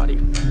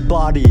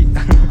Body.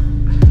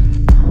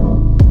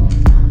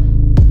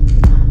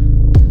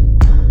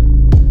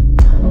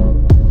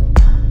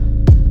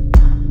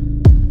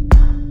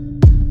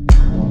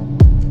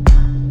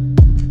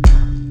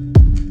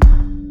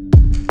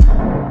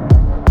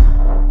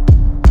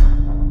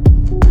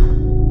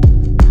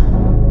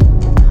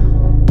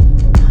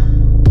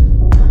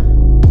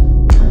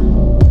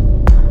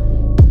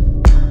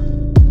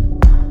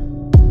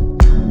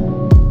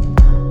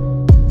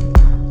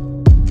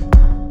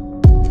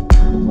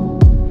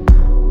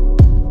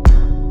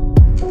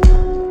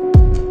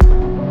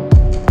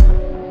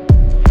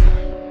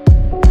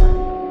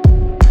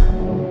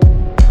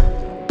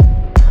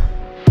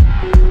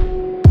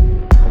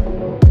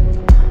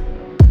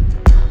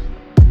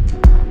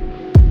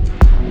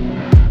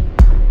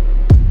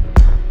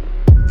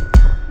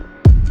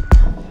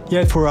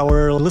 Yeah, for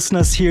our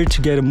listeners here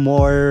to get a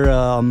more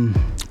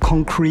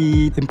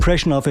concrete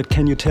impression of it,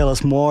 can you tell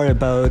us more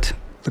about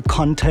the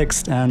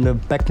context and the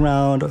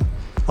background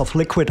of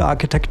liquid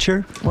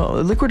architecture? Well,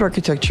 liquid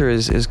architecture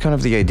is kind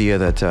of the idea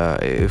that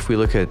if we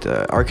look at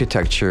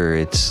architecture,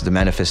 it's the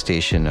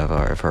manifestation of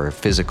our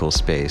physical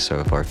space, or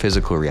of our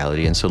physical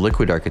reality. And so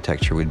liquid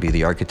architecture would be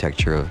the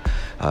architecture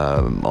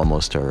of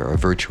almost our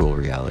virtual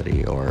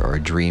reality or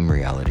dream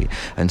reality.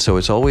 And so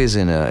it's always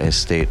in a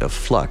state of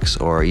flux,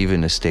 or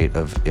even a state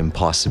of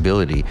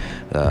impossibility,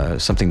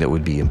 something that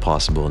would be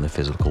impossible in the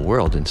physical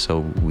world. And so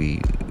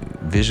we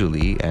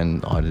visually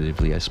and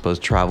auditively, I suppose,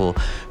 travel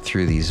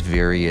through these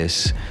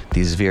various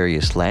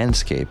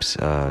landscapes,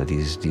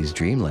 these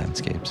dream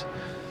landscapes.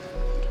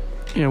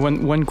 You know,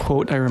 one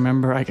quote I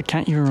remember, I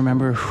can't even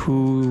remember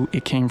who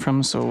it came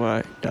from,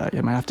 so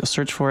you might have to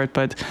search for it,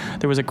 but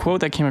there was a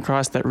quote that came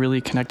across that really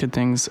connected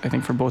things, I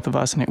think, for both of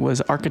us, and it was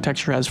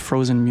architecture as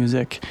frozen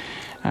music.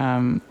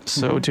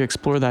 So to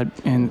explore that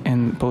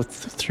in both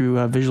through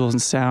visuals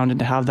and sound, and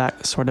to have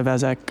that sort of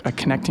as a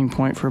connecting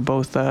point for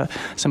both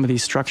some of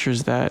these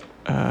structures that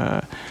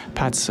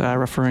Pat's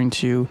referring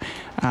to,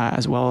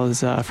 as well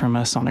as from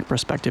a sonic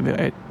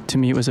perspective, to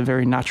me it was a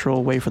very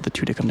natural way for the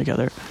two to come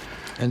together.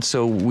 And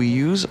so we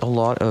use a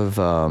lot of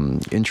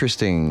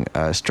interesting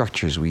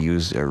structures. We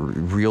use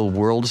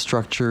real-world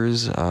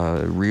structures,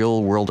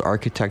 real-world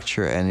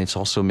architecture, and it's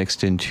also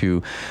mixed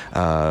into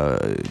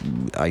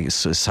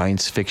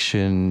science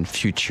fiction,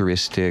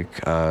 futuristic,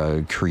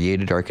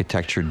 created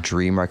architecture,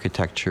 dream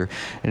architecture,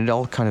 and it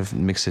all kind of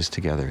mixes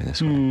together in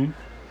this way.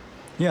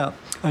 Yeah,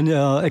 and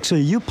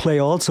actually you play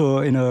also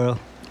in a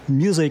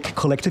music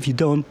collective. You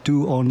don't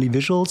do only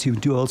visuals, you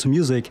do also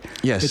music.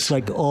 Yes. It's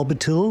like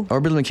Orbital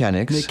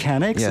Mechanics.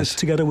 Yes. It's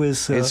together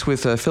with... it's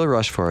with Phil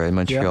Rochefort in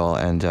Montreal,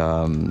 and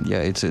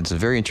it's a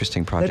very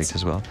interesting project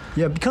as well.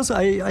 Yeah, because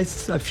I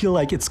feel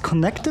like it's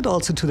connected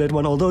also to that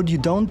one. Although you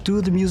don't do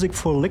the music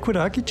for liquid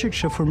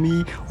architecture, for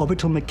me,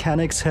 Orbital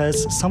Mechanics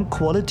has some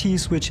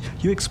qualities which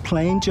you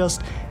explained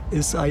just,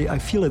 I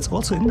feel it's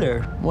also in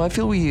there. Well, I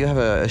feel we have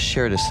a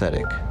shared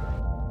aesthetic.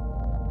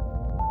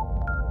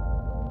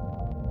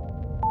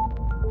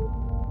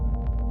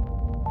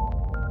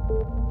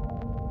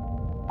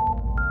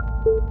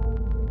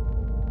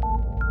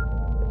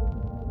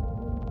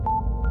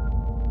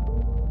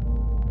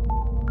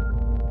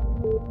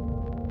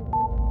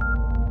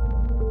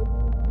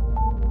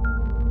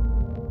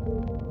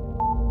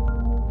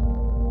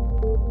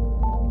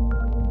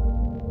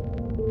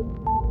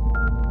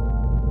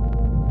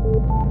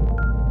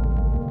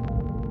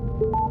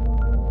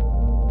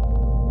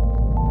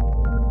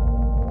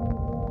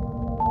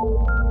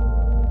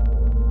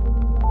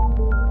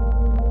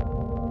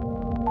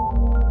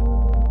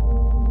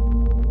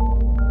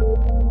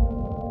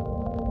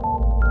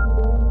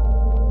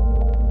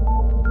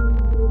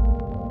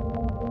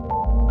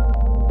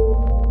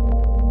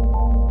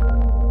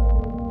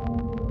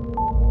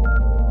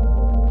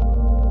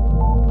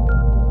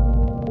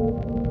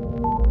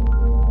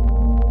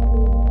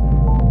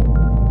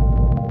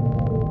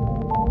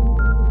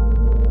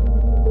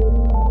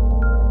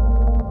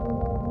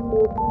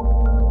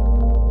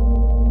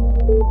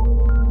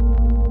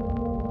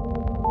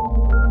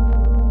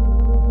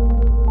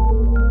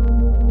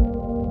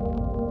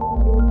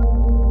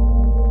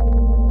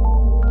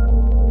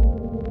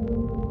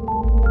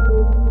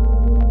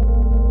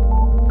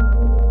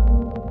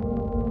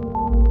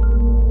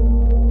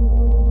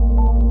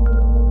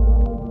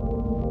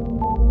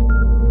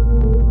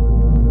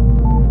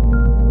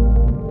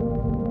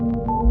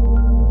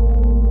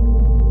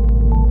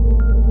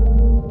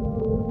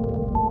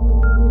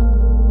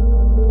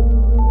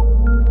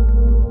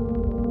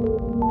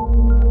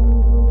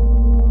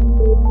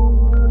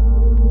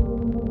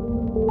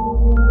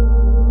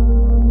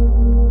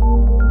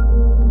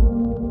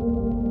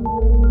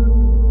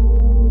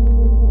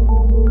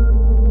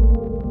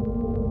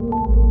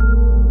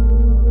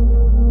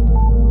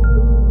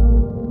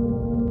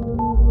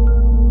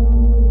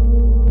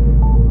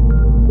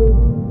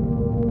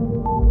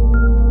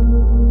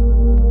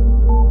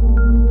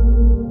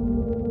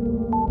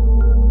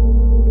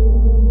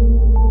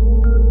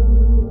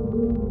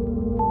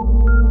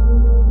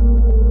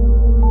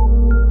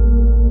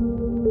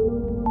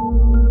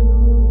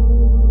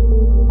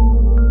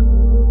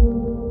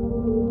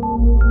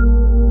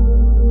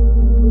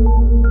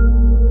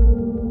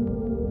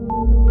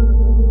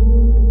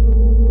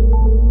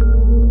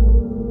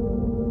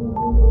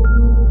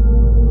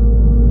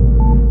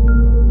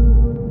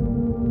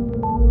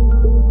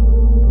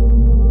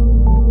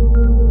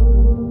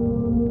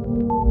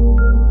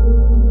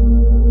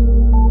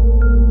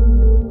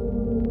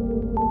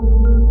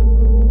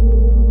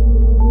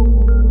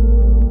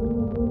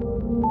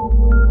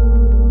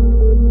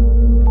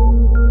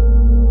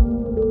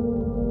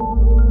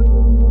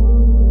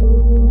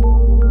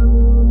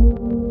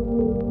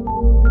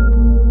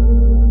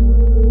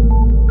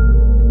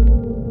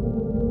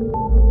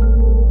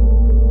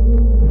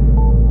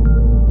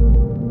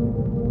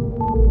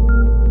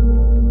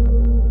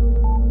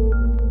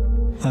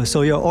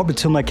 So your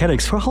orbital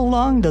mechanics, for how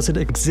long does it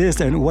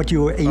exist, and what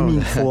you're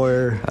aiming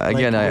for?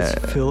 Again,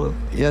 feel.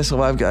 Yeah,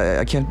 so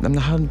I'm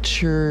not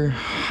sure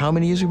how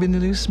many years we've been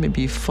doing this,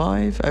 maybe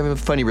 5. I have a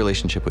funny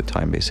relationship with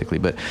time, basically,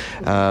 but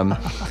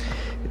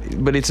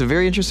but it's a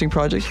very interesting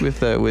project with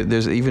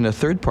there's even a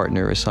third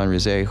partner, Hassan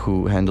Rizé,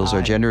 who handles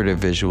our generative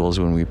visuals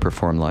when we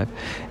perform live.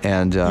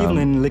 And even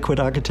in Liquid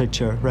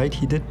Architecture, right?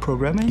 He did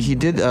programming? He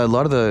did a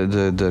lot of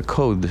the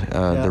code,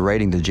 the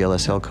writing, the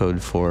JLSL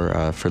code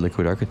for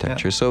Liquid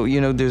Architecture. Yeah. So,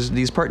 there's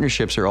these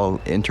partnerships are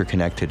all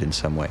interconnected in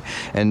some way.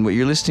 And what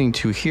you're listening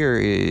to here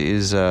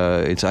is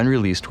it's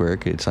unreleased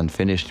work, it's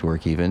unfinished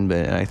work even,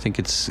 but I think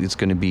it's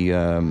going to be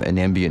an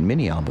ambient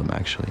mini album,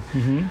 actually.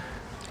 Mm-hmm.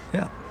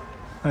 Yeah.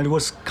 And it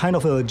was kind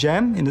of a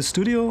jam in the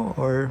studio,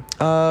 or?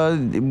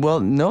 Well,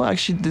 no,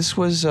 actually, this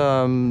was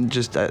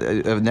just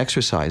an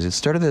exercise. It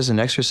started as an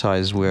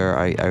exercise where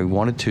I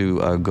wanted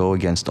to go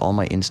against all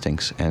my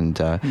instincts, and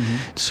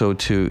so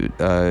to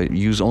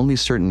use only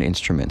certain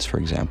instruments, for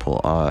example.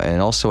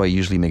 And also, I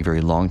usually make very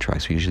long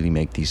tracks. We usually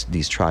make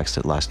these tracks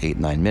that last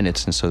 8-9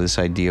 minutes, and so this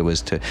idea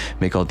was to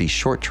make all these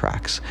short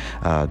tracks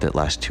that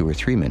last 2 or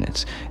 3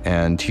 minutes,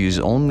 and to use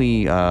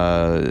only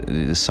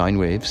sine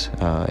waves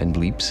and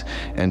bleeps,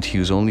 and to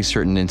use only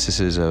certain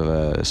instances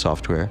of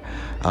software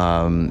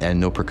and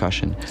no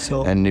percussion.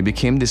 And it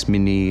became this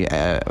mini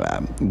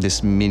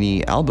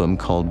album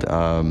called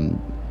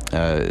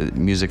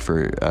Music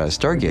for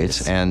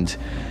Stargates. And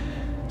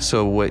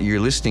so what you're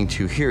listening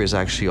to here is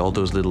actually all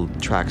those little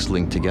tracks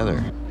linked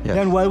together. Yeah.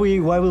 And while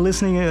we're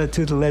listening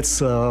let's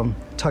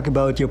talk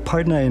about your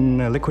partner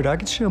in Liquid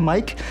Architecture,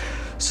 Mike.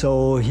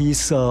 So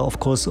he's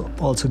of course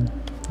also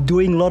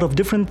doing a lot of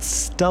different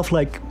stuff.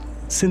 Like,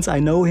 since I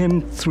know him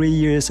 3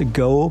 years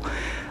ago,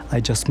 I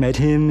just met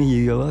him.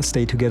 He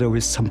stayed together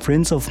with some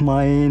friends of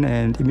mine,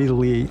 and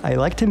immediately I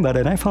liked him. But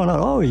then I found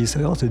out, he's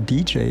also a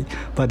DJ.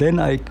 But then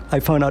I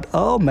found out,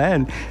 oh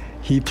man,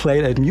 he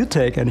played at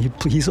Mutech, and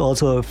he's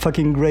also a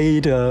fucking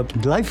great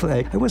live.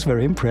 I was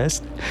very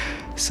impressed.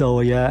 So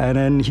yeah, and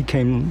then he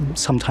came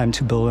sometime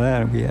to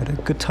Berlin, and we had a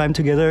good time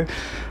together.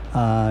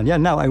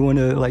 Now I want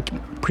to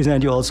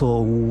present you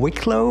also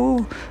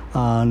Wicklow,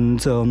 and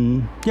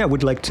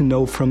would like to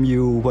know from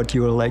you what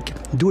you're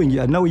doing.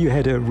 I know you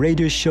had a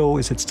radio show.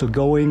 Is it still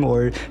going,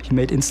 or you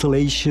made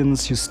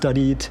installations? You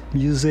studied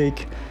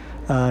music,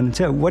 and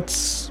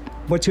what's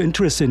your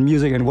interest in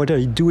music, and what are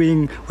you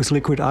doing with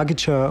Liquid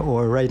Architecture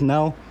or right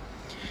now?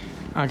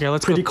 Okay,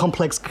 let's Pretty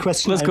complex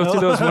question. Let's go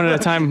through those one at a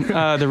time.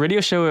 The radio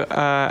show,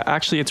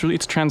 actually,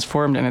 it's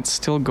transformed and it's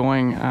still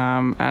going,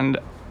 and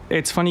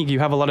it's funny, you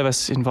have a lot of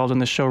us involved in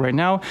the show right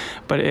now,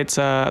 but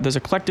there's a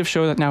collective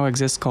show that now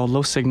exists called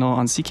Low Signal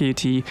on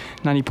CKUT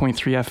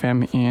 90.3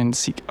 FM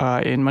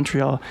in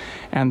Montreal,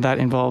 and that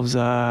involves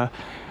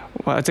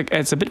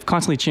it's a bit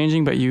constantly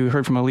changing, but you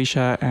heard from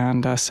Alicia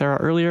and Sarah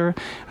earlier.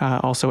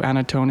 Also,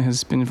 Anatone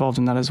has been involved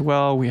in that as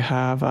well. We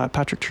have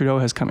Patrick Trudeau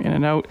has come in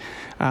and out.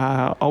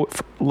 All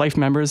life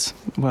members,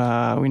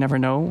 we never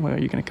know. Are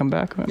you going to come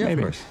back? Yeah,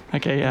 maybe. Of course.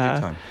 Okay.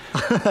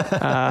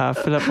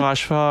 Philippe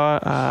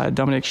Rochefort,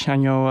 Dominic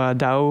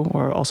Chagnon-Dao,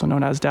 or also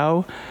known as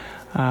Dao.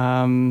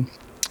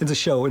 It's a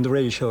show, in the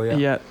radio show, yeah.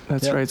 Yeah,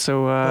 that's right.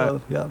 So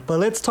but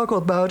let's talk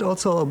about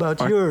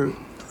your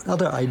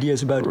other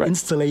ideas about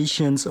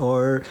installations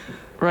or...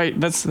 Right,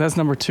 that's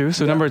number 2.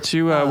 So number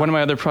 2, one of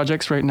my other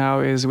projects right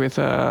now is with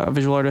a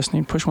visual artist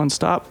named Push One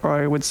Stop, or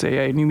I would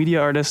say a new media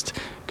artist.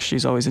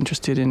 She's always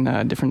interested in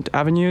different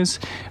avenues.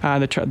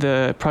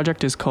 The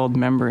project is called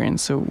Membrane,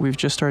 so we've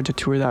just started to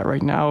tour that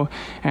right now,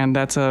 and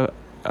that's a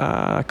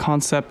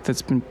concept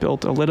that's been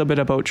built a little bit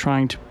about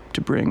trying to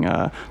bring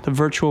the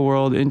virtual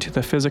world into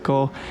the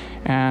physical,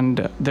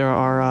 and there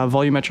are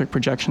volumetric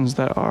projections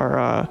that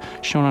are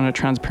shown on a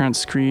transparent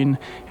screen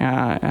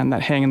and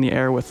that hang in the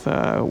air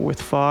with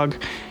fog,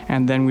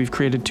 and then we've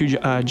created 2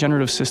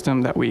 generative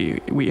system that we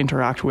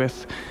interact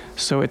with.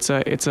 So it's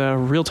a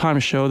real-time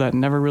show that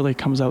never really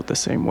comes out the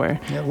same way.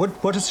 Yeah.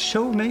 What is the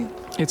show name?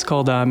 It's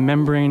called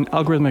Membrane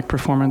Algorithmic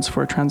Performance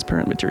for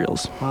Transparent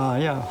Materials.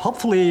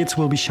 Hopefully it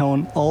will be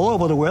shown all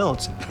over the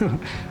world.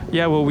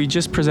 Yeah, well, we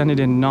just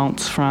presented in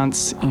Nantes,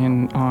 France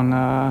on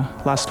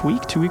last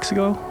week, 2 weeks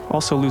ago.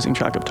 Also losing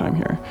track of time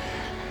here.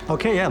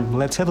 Okay, yeah,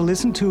 let's have a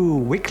listen to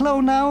Wicklow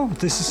now.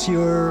 This is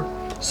your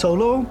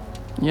solo.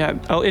 Yeah,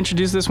 I'll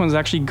introduce this one's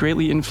actually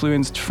greatly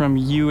influenced from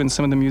you and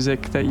some of the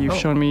music that you've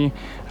shown me.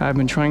 I've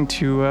been trying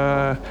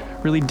to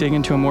really dig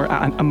into a more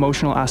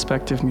emotional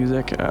aspect of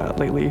music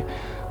lately.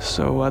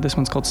 So this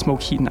one's called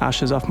Smoke, Heat, and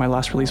Ashes off my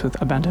last release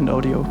with Abandoned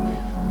Audio.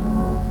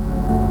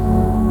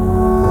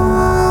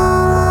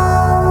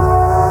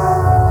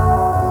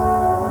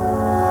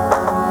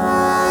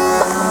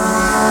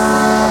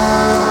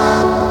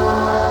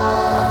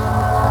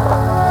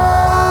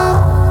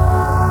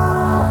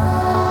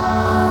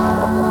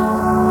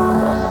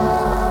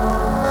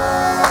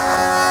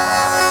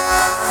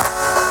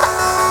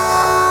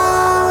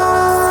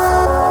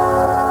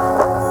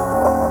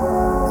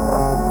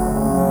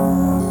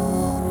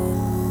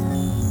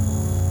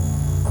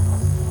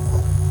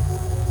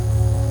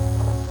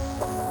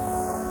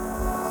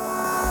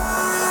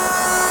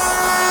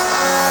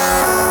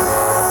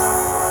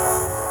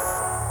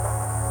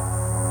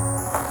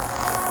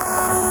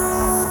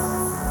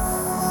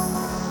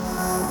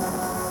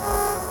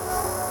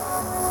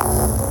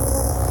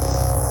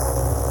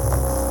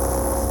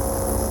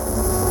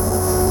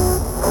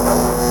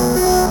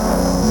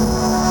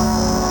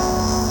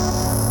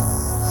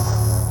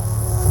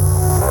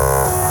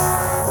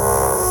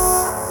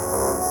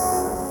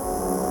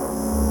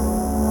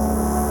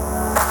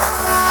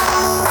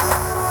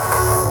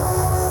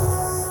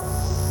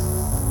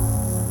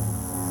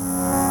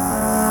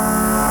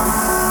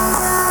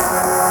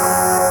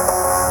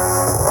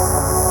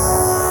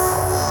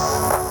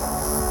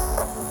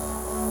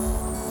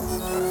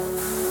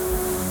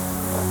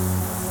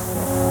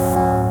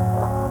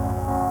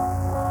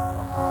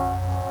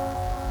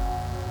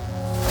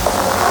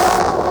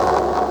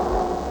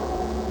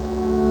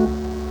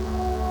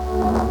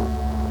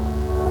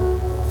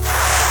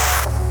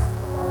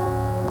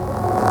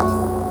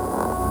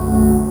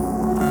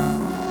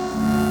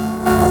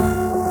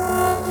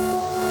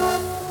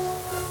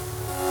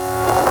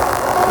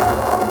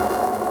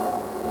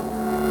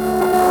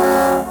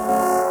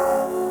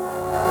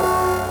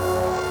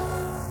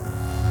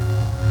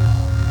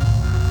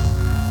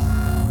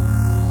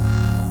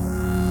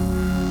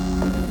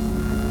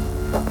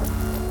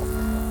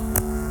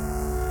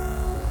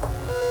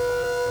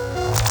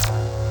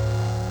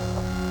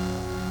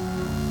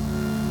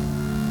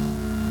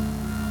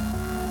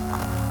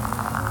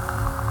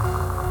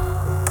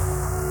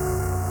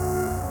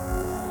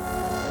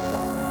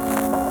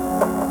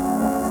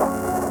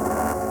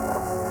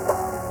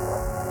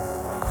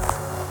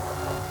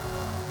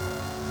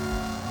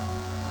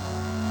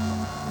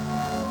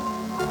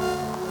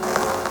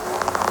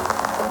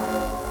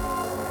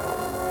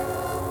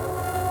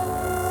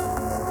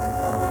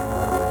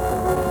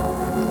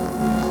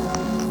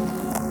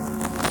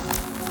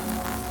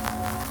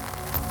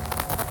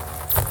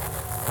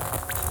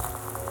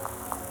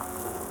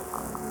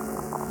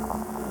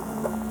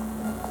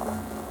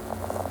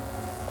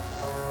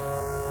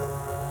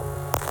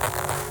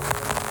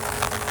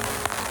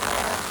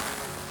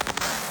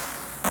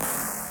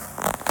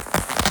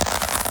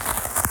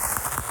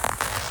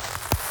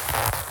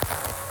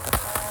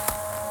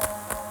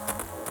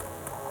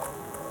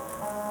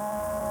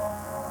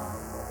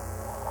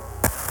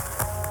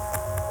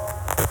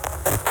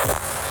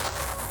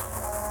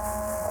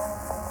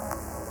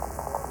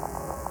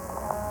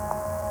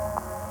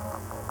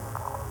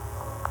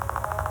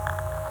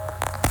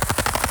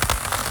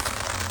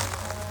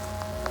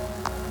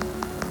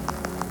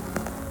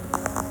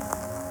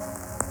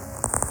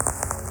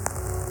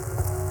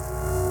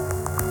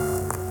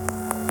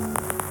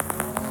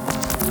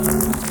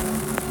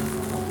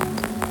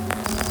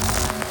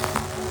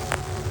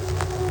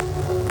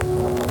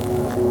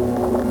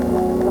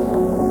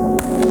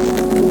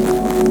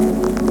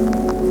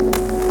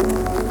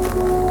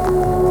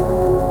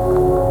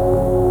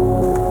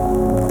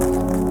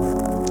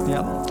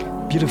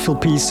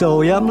 beautiful piece.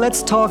 So yeah,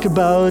 let's talk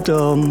about.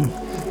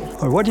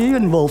 Or what are you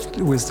involved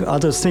with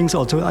other things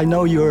also? I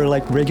know you're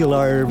like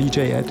regular VJ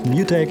at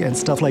Mutech and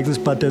stuff like this,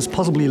 but there's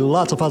possibly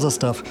lots of other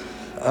stuff.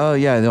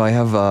 Yeah, no, I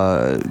have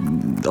a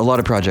lot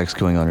of projects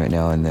going on right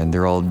now, and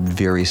they're all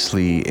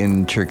variously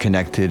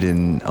interconnected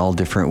in all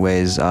different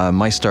ways.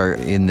 My start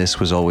in this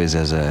was always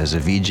as a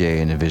VJ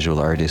and a visual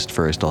artist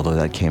first, although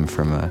that came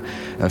from a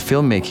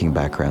filmmaking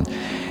background,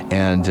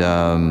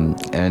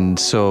 and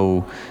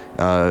so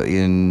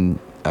in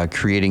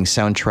creating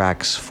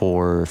soundtracks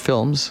for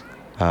films.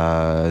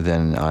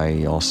 Then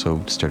I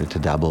also started to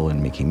dabble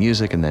in making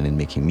music, and then in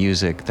making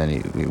music, then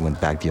it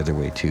went back the other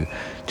way to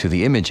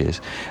the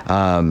images.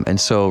 And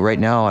so right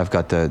now I've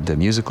got the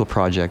musical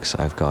projects,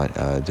 I've got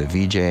the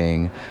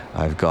VJing,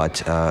 I've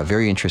got a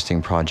very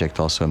interesting project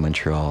also in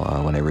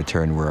Montreal when I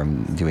return, where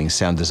I'm doing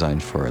sound design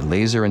for a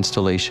laser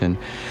installation.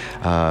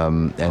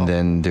 And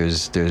then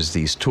there's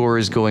these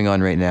tours going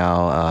on right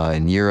now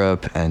in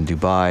Europe and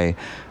Dubai,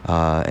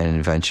 and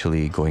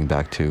eventually going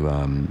back to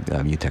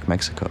Mutech,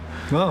 Mexico.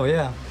 Oh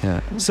yeah. Yeah.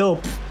 So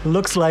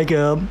looks like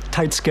a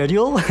tight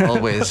schedule.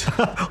 Always.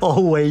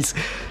 Always.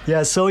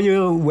 Yeah. So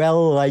you're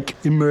well like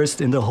immersed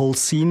in the whole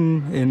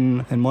scene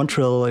in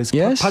Montreal. Is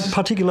Yes.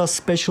 Particular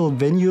special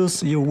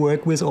venues you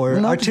work with, or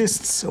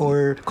artists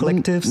or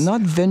collectives?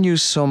 Not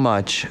venues so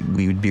much.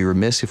 We would be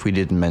remiss if we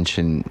didn't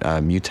mention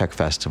Mutech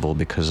Festival,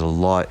 because a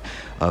lot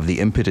of the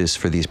impetus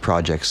for these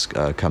projects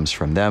comes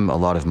from them. A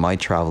lot of my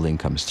traveling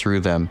comes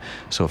through them.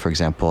 So, for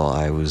example,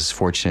 I was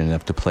fortunate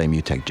enough to play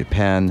Mutech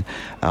Japan,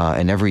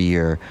 and every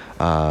year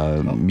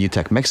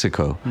Mutech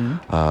Mexico,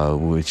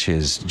 which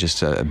is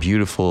just a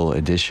beautiful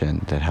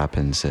edition that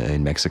happens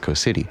in Mexico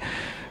City.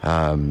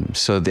 And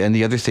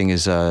the other thing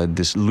is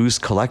this loose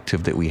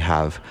collective that we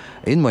have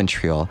in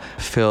Montreal.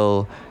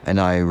 Phil and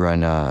I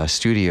run a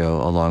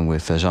studio along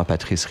with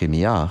Jean-Patrice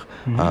Rémillard,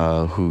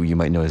 who you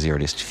might know as the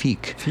artist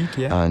Fique. Fique,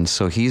 yeah. And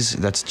so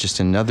that's just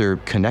another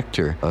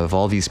connector of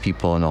all these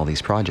people and all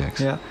these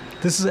projects. Yeah.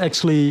 This is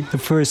actually the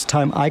first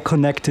time I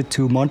connected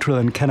to Montreal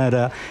in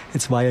Canada.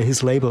 It's via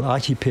his label,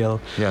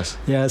 Archipel. Yes.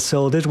 Yeah,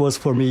 so that was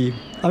for me.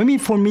 I mean,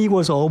 for me,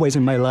 was always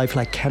in my life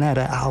like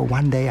Canada. Oh,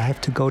 one day I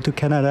have to go to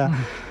Canada.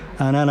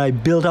 And then I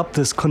built up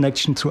this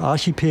connection through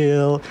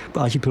Archipel.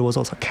 Archipel was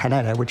also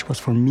Canada, which was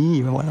for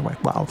me,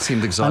 wow.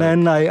 Seemed exotic.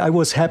 And then I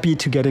was happy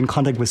to get in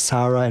contact with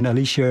Sarah and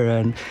Alicia.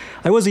 And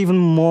I was even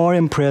more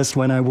impressed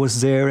when I was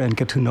there and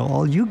get to know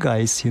all you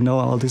guys,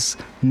 all this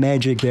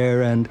magic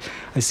there. And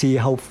I see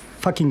how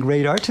fucking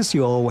great artists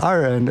you all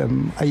are.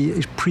 And I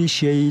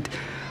appreciate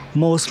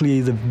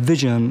mostly the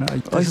vision.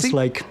 I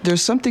think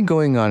there's something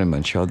going on in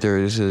Montreal.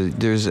 There's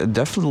a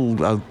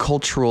definitely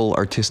cultural,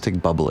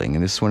 artistic bubbling,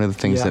 and this is one of the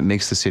things that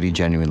makes the city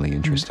genuinely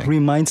interesting.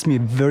 Reminds me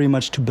very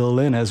much to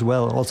Berlin as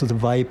well. Also the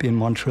vibe in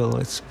Montreal,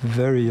 it's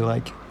very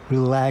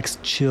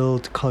relaxed,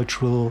 chilled,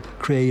 cultural,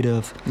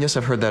 creative. Yes,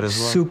 I've heard that as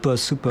well.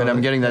 Super. And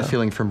I'm getting that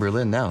feeling from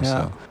Berlin now. Yeah.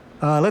 So.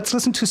 Let's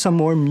listen to some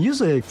more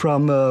music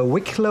from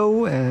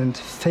Wicklow and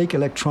Fake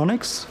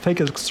Electronics. Fake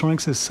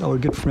Electronics is our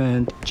good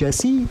friend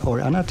Jesse or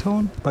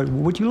Anatone. But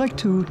would you like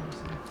to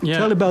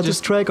tell about this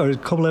track or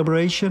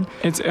collaboration?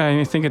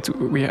 I think it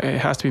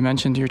has to be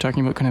mentioned. You're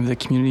talking about kind of the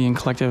community and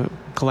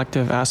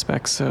collective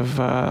aspects of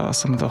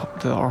some of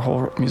our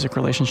whole music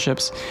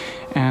relationships,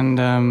 and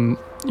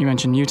you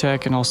mentioned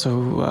Mutech and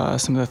also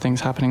some of the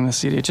things happening in the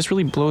city. It just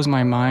really blows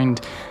my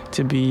mind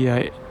to be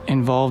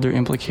involved or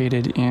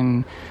implicated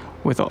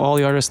with all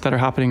the artists that are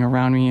happening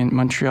around me in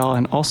Montreal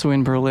and also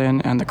in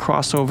Berlin, and the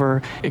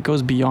crossover. It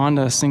goes beyond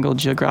a single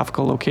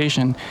geographical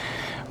location,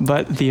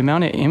 but the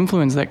amount of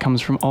influence that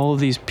comes from all of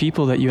these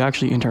people that you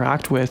actually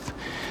interact with.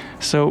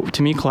 So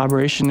to me,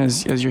 collaboration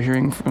is, as you're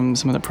hearing from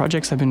some of the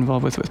projects I've been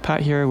involved with Pat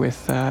here,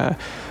 with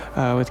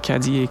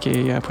Kadzi,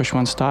 aka Push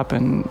One Stop,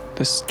 and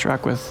this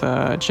track with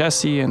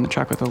Jesse and the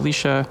track with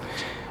Alicia.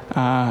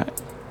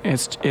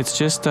 It's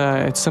just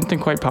it's something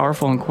quite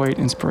powerful and quite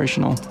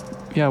inspirational.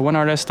 Yeah, one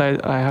artist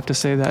I have to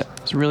say that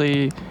has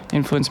really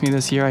influenced me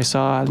this year, I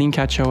saw Aline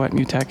Cacho at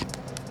Mutech.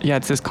 Yeah,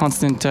 it's this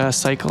constant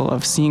cycle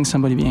of seeing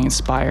somebody being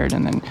inspired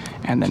and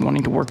then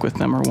wanting to work with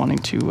them or wanting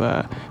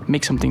to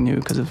make something new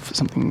because of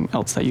something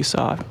else that you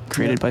saw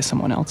created by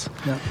someone else.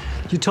 Yeah.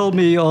 You told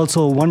me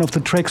also one of the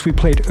tracks we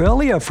played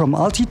earlier from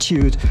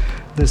Altitude,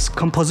 this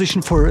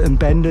composition for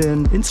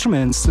abandoned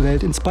instruments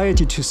that inspired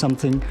you to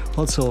something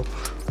also.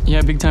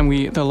 Yeah, big time.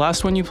 The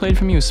last one you played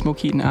for me was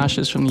Smoke, Heat, and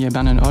Ashes from the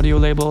Abandoned Audio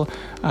label.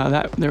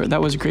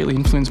 That was greatly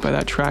influenced by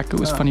that track. It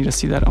was funny to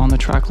see that on the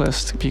track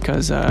list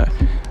because,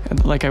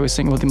 like I was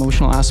saying about the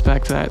emotional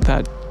aspect,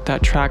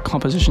 that track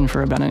composition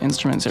for Abandoned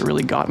Instruments, it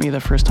really got me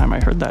the first time I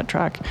heard that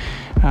track.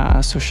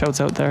 So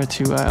shouts out there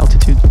to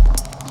Altitude.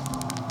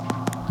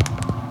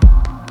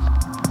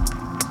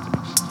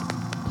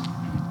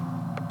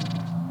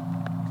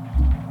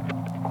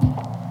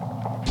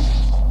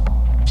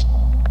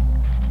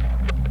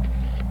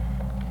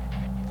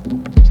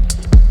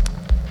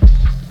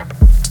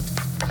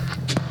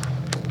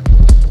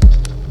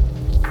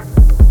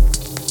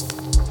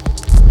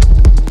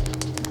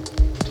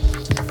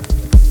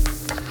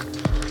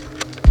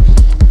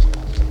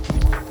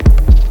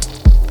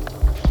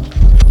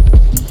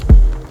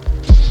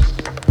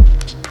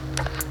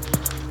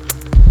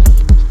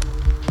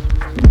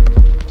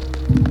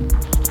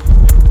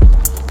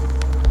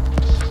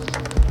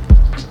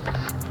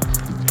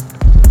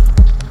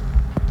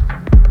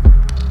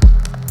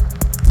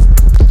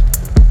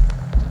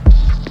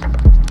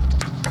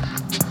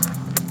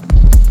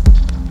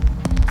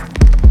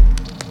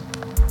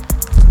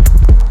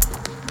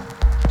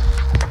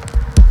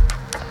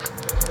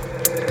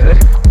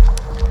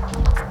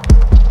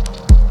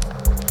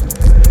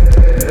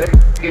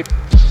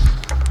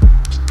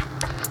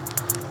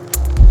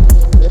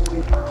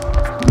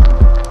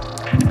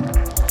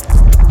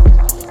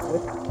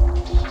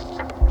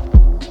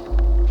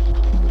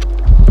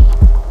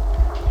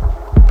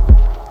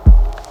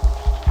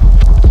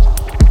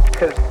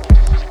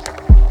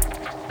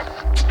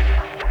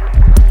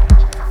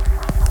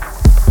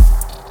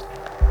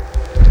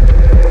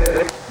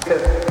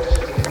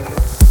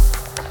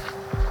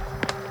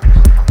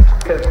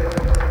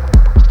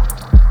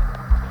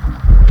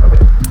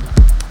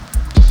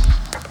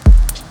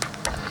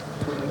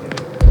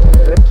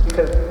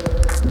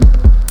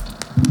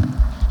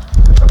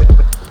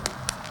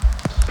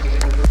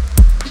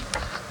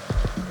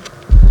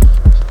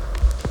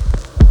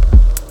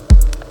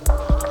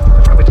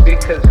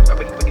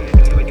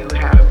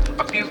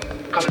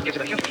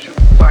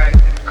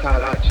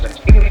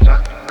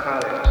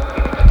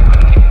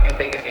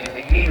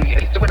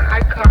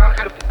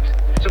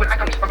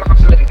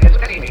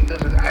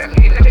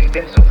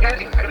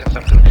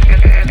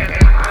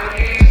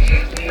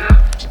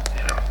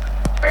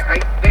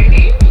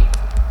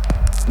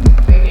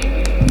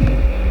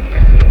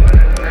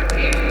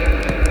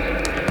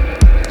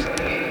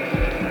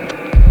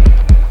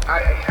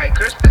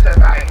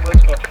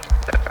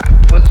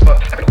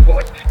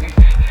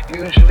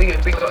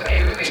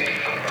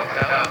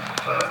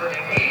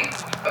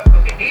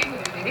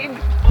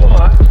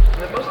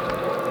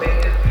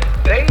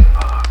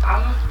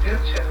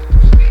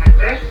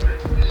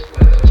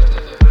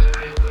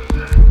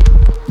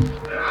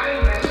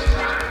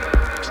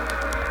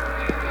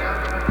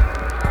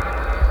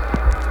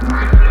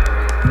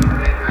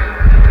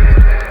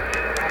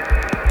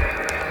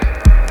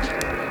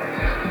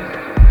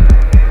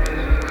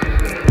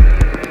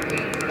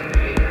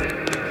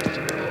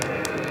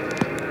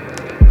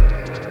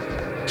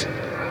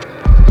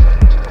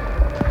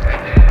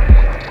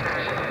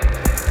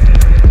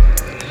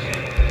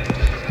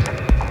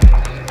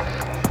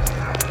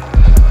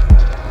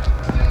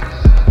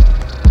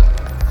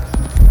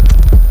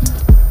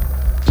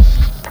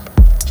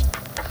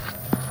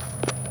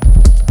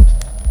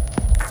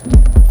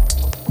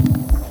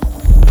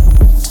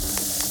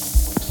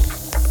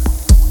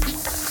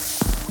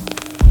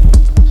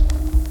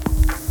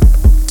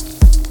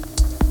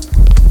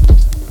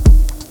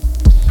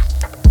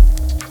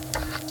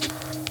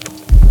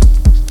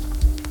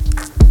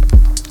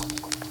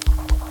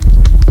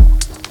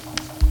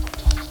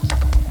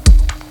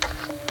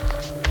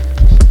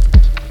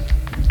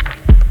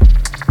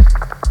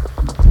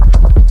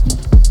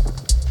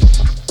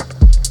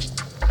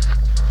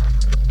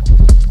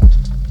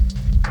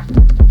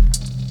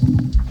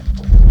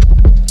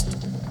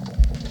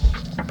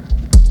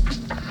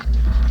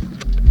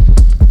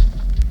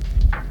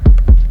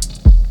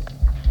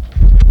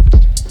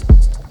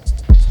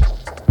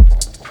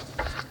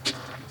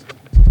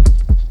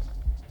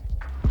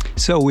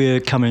 So we're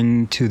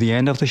coming to the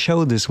end of the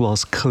show. This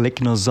was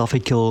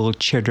CLIKNOsophical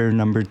Chatter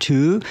number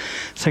 2.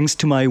 Thanks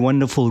to my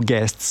wonderful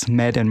guests,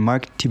 Matt and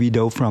Mark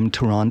Thibodeau from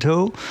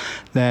Toronto,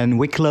 then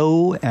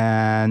Wicklow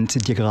and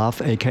De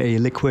Graaf, aka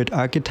Liquid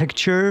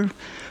Architecture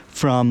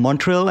from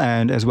Montreal,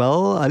 and as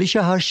well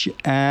Alicia Hush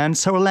and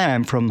Sarah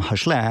Lamb from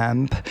Hush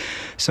Lamp.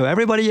 So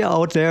everybody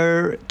out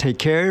there, take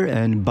care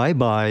and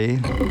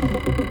bye-bye.